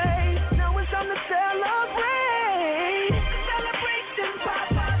we play. Now it's time to celebrate. Celebration,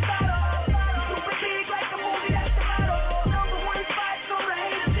 pop, pop, bottle. Super big like a movie that's auto. Number one spot, so the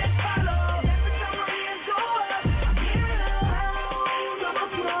haters just follow. Every time my hands go up, I'm hearing a round of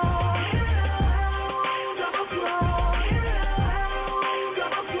applause.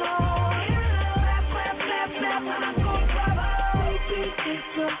 Clap, clap, clap, clap, when I go bravo. Baby, take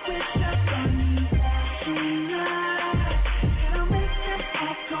your picture from me tonight. And I'll make that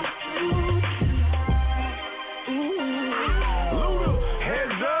all come true. Luda,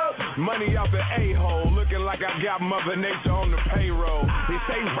 heads up, money out the a-hole, looking like I got Mother Nature on the payroll. They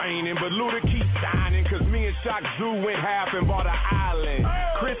say raining, but Luda keeps shining, cause me and Shock Zoo went half and bought an island.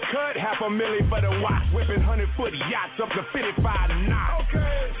 Chris cut $500,000 for the watch, whipping 100-foot yachts up to 55 knots.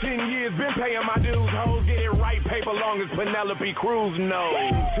 10 years been paying my dues, hoes, get it right, paper long as Penelope Cruz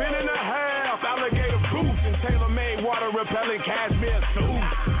knows. 10 and a half, alligator boots and tailor-made water-repellent cashmere suit.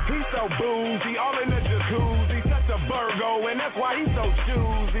 He's so boozy, all in the jacuzzi. Such a Virgo, and that's why he's so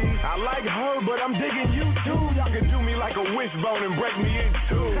choosy. I like her, but I'm digging you too. Y'all can do me like a wishbone and break me in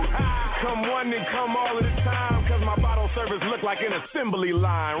two. Come one and come all of the time, cause my bottle service look like an assembly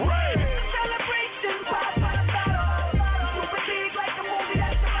line. Right. Celebration, pop, pop, bottle. Super big like a movie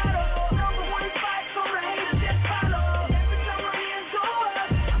that's a model. Number one spot, so the haters just follow. Every time my hands go up,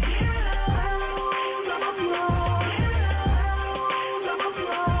 I'm hearing around on the floor. On the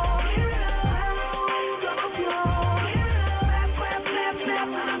floor. On the floor. Clap, clap, clap, clap,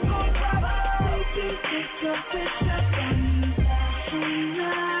 I'm gon' drop. Baby, take your fish up and fashion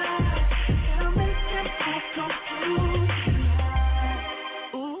night. It'll make them all come through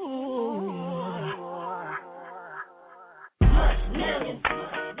tonight. Ooh.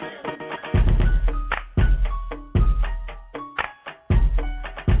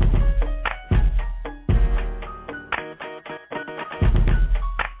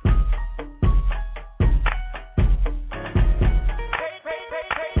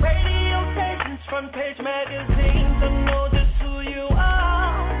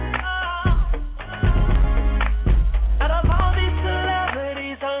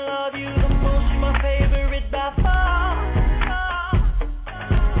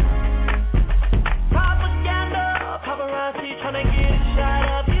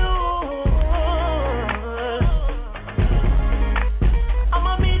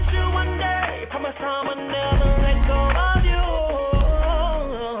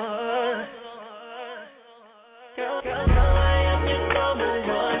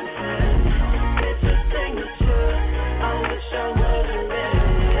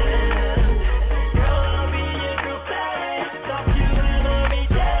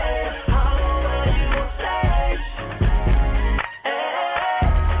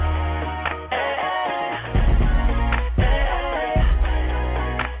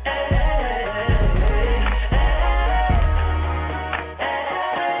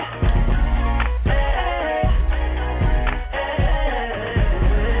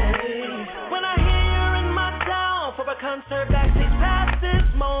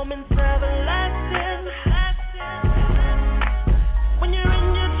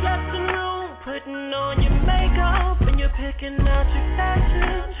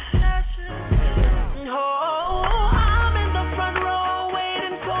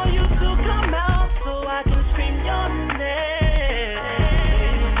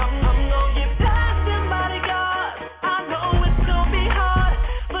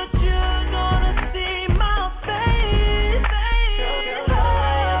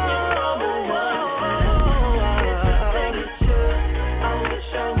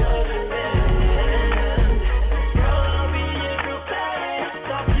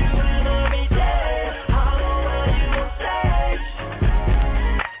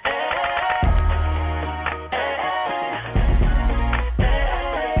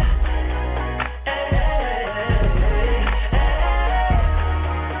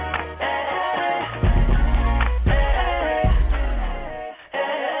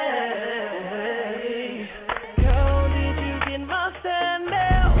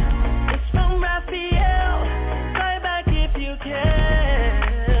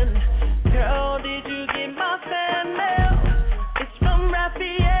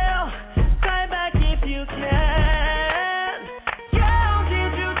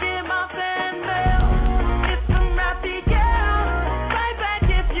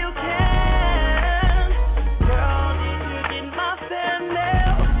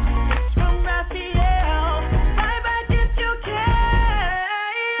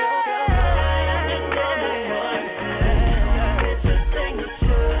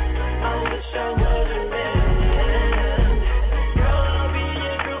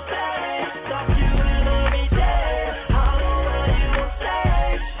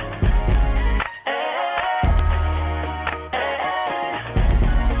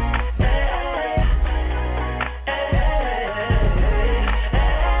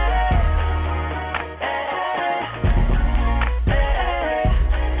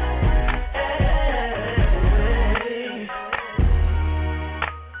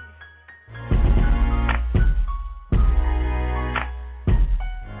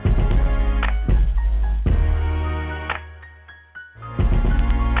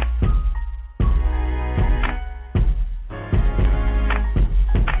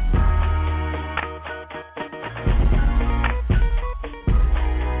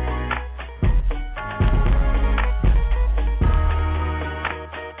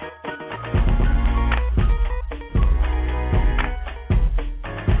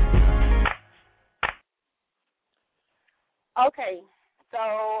 Okay, so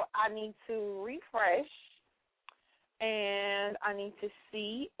I need to refresh, and I need to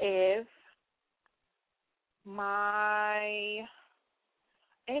see if my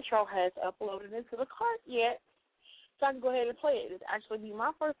intro has uploaded into the cart yet, so I can go ahead and play it. It'll actually be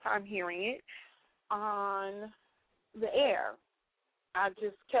my first time hearing it on the air. I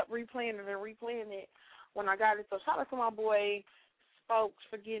just kept replaying it when I got it. So shout out to my boy Spokes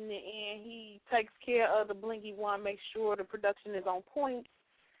for getting it in. He takes care of the Blingy one, makes sure the production is on point.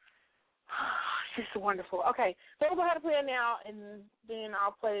 It's just wonderful. Okay, so we'll go ahead and play it now, and then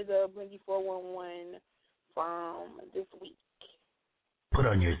I'll play the Blingy 411 from this week. Put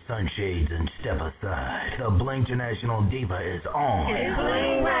on your sunshades and step aside. The Bling International Diva is on. It's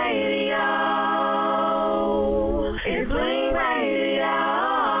Bling Radio. It's Bling Radio.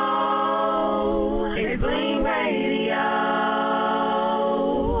 It's Bling Radio.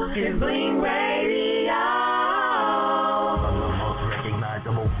 It's Bling Radio. From the most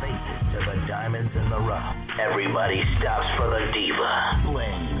recognizable faces to the diamonds in the rough, everybody stops for the Diva.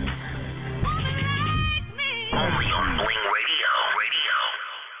 Bling. Only on Bling Radio.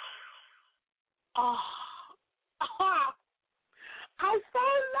 Oh, I so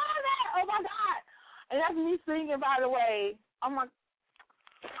love it. Oh, my God. And that's me singing, by the way. I'm like,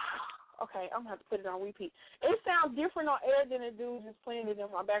 okay, I'm going to have to put it on repeat. It sounds different on air than it do just playing it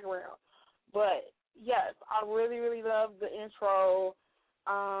in my background. But, yes, I really, really love the intro.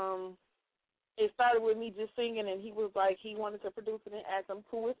 It started with me just singing, and he was like, he wanted to produce it and add some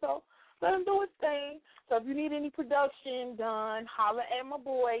to it. So let him do his thing. So if you need any production done, holler at my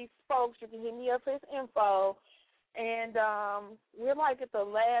boy, Spokes. You can hit me up for his info. And we're like at the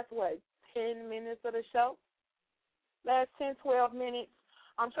last, 10 minutes of the show? Last 10, 12 minutes.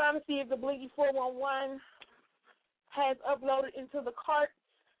 I'm trying to see if the Blingy 411 has uploaded into the cart.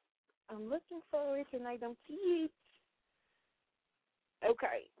 I'm looking for it, and I don't see it.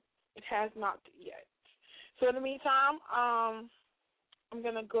 Okay. It has not yet. So in the meantime, I'm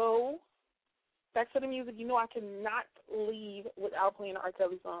going to go back to the music. You know I cannot leave without playing an R.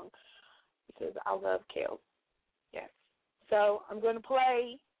 Kelly song because I love Kel. Yes. So I'm going to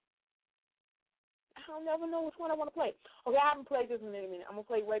play. I'll never know which one I want to play. Okay, I haven't played this in a minute. I'm going to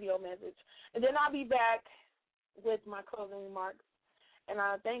play Radio Message. And then I'll be back with my closing remarks. And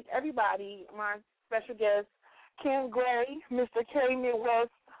I thank everybody, my special guest, Ken Gray, Mr. K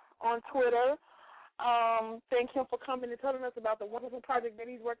Midwest on Twitter. Thank him for coming and telling us about the wonderful project that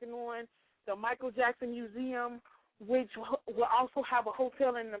he's working on, the Michael Jackson Museum, which will also have a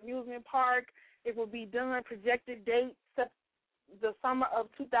hotel and an amusement park. It will be done, projected date, the summer of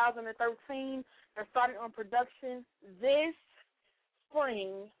 2013, and starting on production this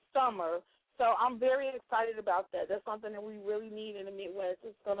spring, summer. So I'm very excited about that. That's something that we really need in the Midwest.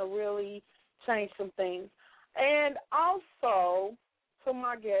 It's going to really change some things. And also, to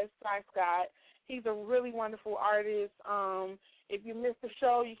my guest, Cy Scott, he's a really wonderful artist. If you missed the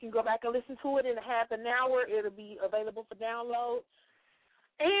show, you can go back and listen to it in a half an hour. It'll be available for download.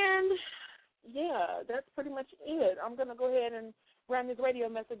 And, yeah, that's pretty much it. I'm going to go ahead and run this radio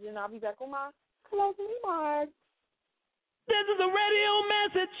message, and I'll be back with my closing remarks. This is a radio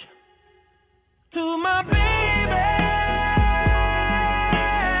message to my baby,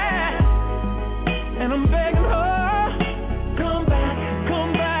 and I'm begging her.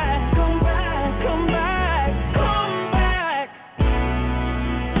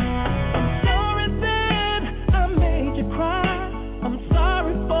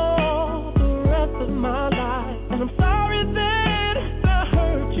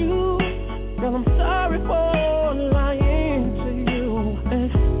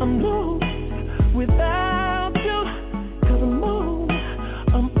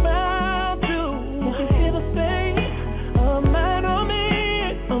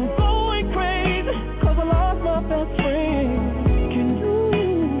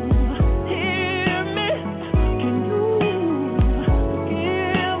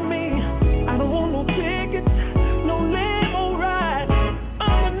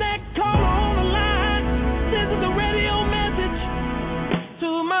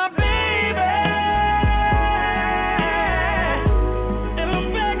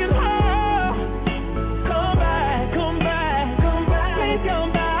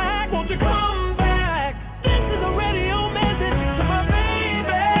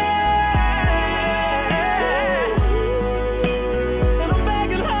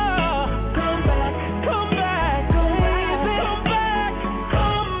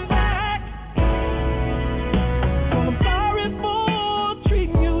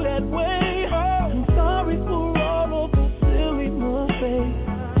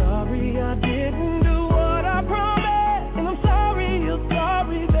 Sorry I didn't do what I promised, and I'm sorry.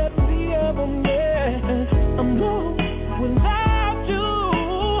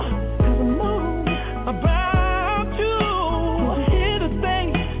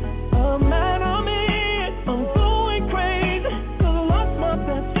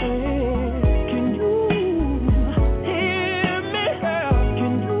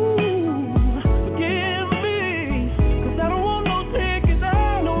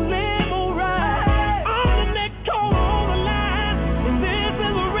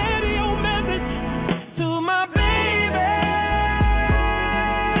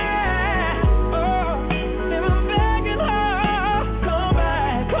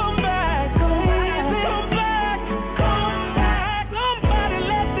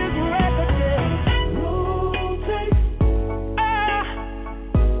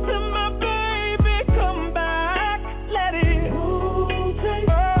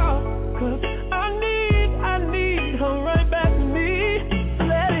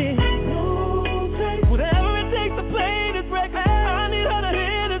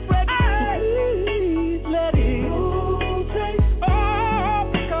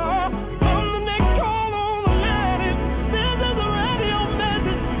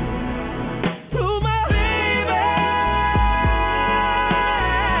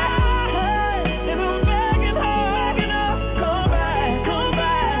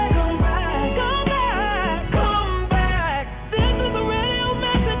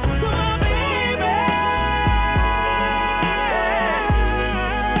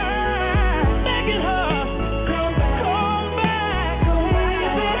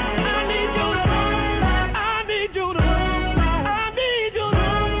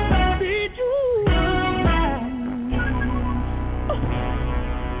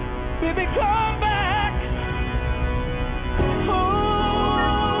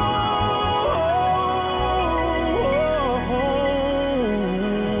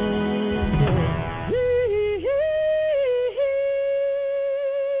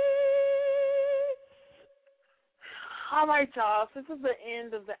 y'all. This is the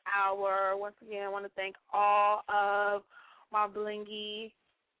end of the hour. Once again, I want to thank all of my Bling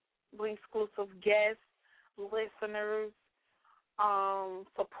exclusive guests, listeners,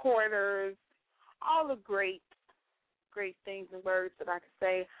 supporters, all the great things and words that I can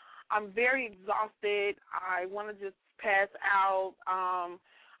say. I'm very exhausted. I want to just pass out.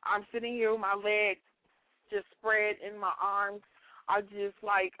 I'm sitting here with my legs just spread and my arms are just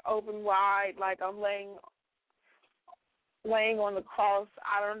like open wide, like I'm laying on the cross.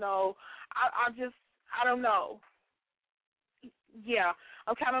 I don't know. I don't know. Yeah,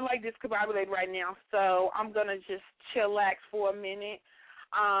 I'm kind of like discombobulated right now, so I'm going to just chillax for a minute.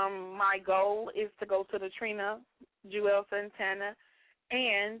 My goal is to go to the Trina Jewel Santana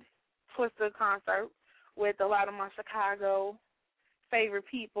and Twister concert with a lot of my Chicago favorite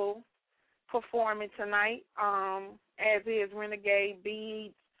people performing tonight, as is Renegade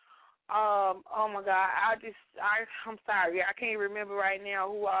Beats. Oh my God, I'm sorry, I can't remember right now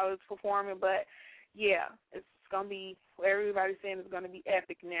who I was performing, but yeah, it's gonna be, everybody's saying it's gonna be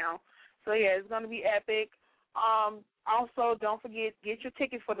epic now. So yeah, it's gonna be epic. Also, don't forget, get your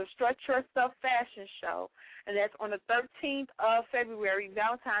ticket for the Strut Your Stuff fashion show, and that's on the 13th of February,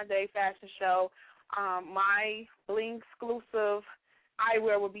 Valentine's Day fashion show. My Bling exclusive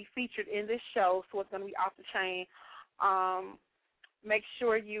eyewear will be featured in this show, so it's going to be off the chain. Make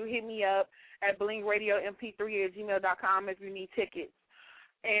sure you hit me up at blingradiomp3@gmail.com if you need tickets.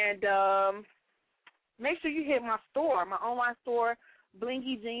 And make sure you hit my store, my online store,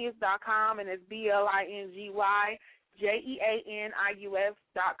 blingygenius.com, and it's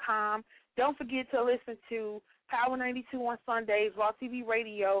BLINGYJEANIUS.com. Don't forget to listen to Power 92 on Sundays, Raw TV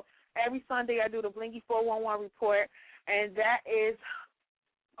Radio. Every Sunday I do the Blingy 411 report, and that is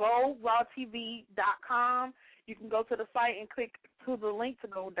GoRawTV.com. You can go to the site and click to the link to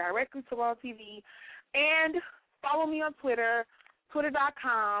go directly to Raw TV. And follow me on Twitter,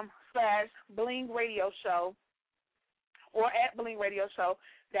 twitter.com/Bling Radio Show or at Bling Radio Show.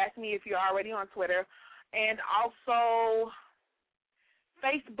 That's me if you're already on Twitter. And also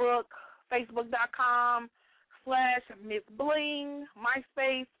Facebook, facebook.com/Miss Bling,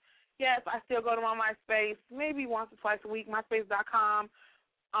 MySpace. Yes, I still go to my MySpace maybe once or twice a week, myspace.com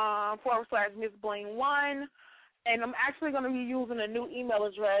 /Miss Bling 1. And I'm actually going to be using a new email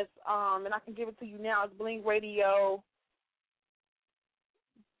address, and I can give it to you now. It's blingradio.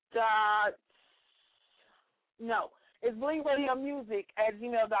 It's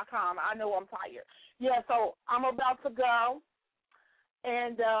blingradiomusic@gmail.com. I know I'm tired. Yeah, so I'm about to go,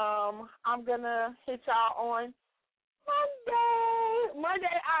 and I'm going to hit y'all on Monday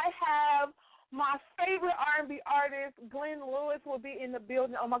I have my favorite R&B artist, Glenn Lewis, will be in the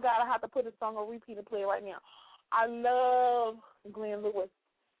building. Oh, my God, I have to put this song on repeat and play it right now. I love Glenn Lewis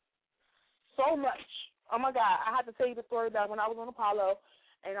so much. Oh, my God, I have to tell you the story about when I was on Apollo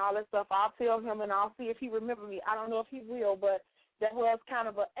and all that stuff. I'll tell him, and I'll see if he remembers me. I don't know if he will, but that was kind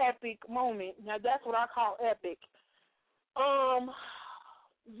of an epic moment. Now, that's what I call epic.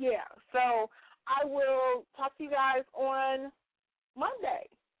 Yeah, so I will talk to you guys on Monday.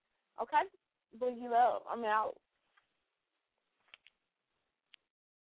 Okay? Bling you love. I'm out.